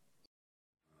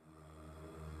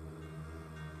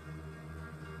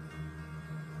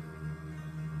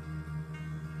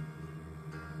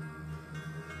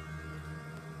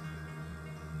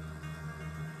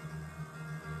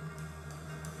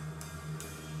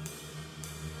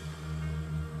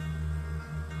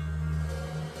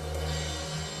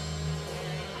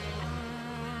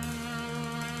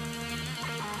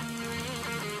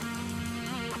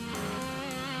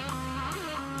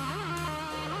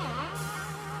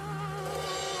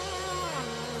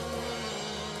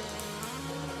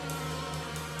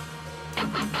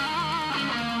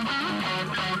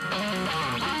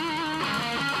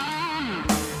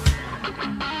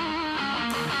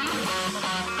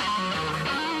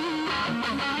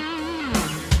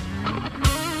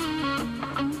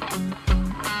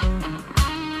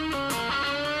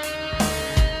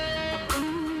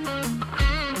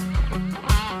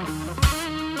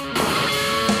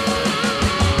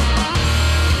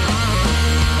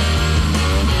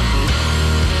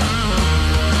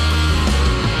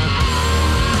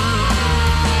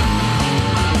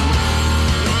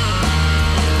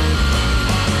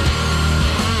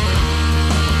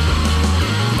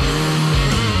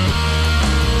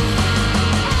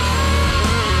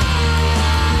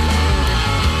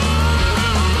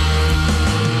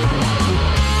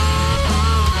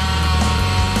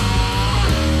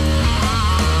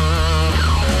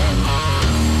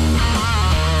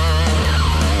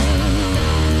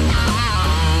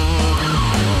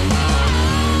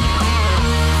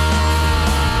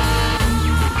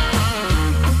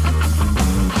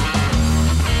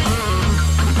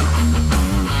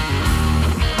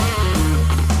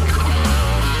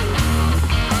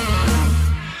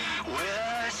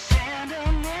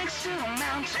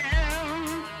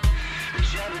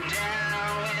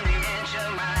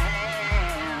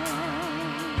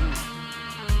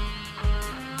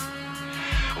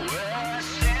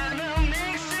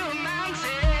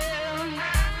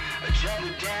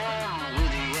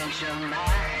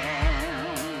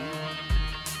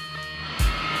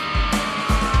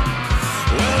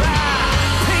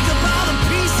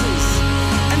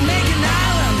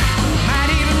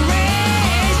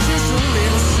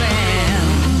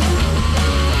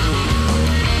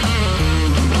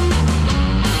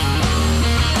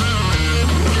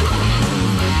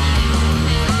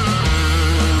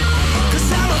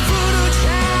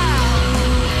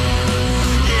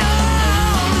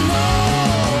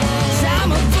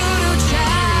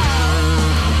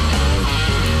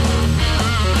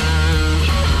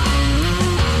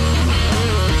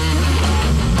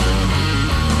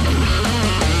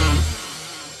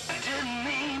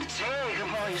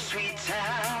 Sweet time.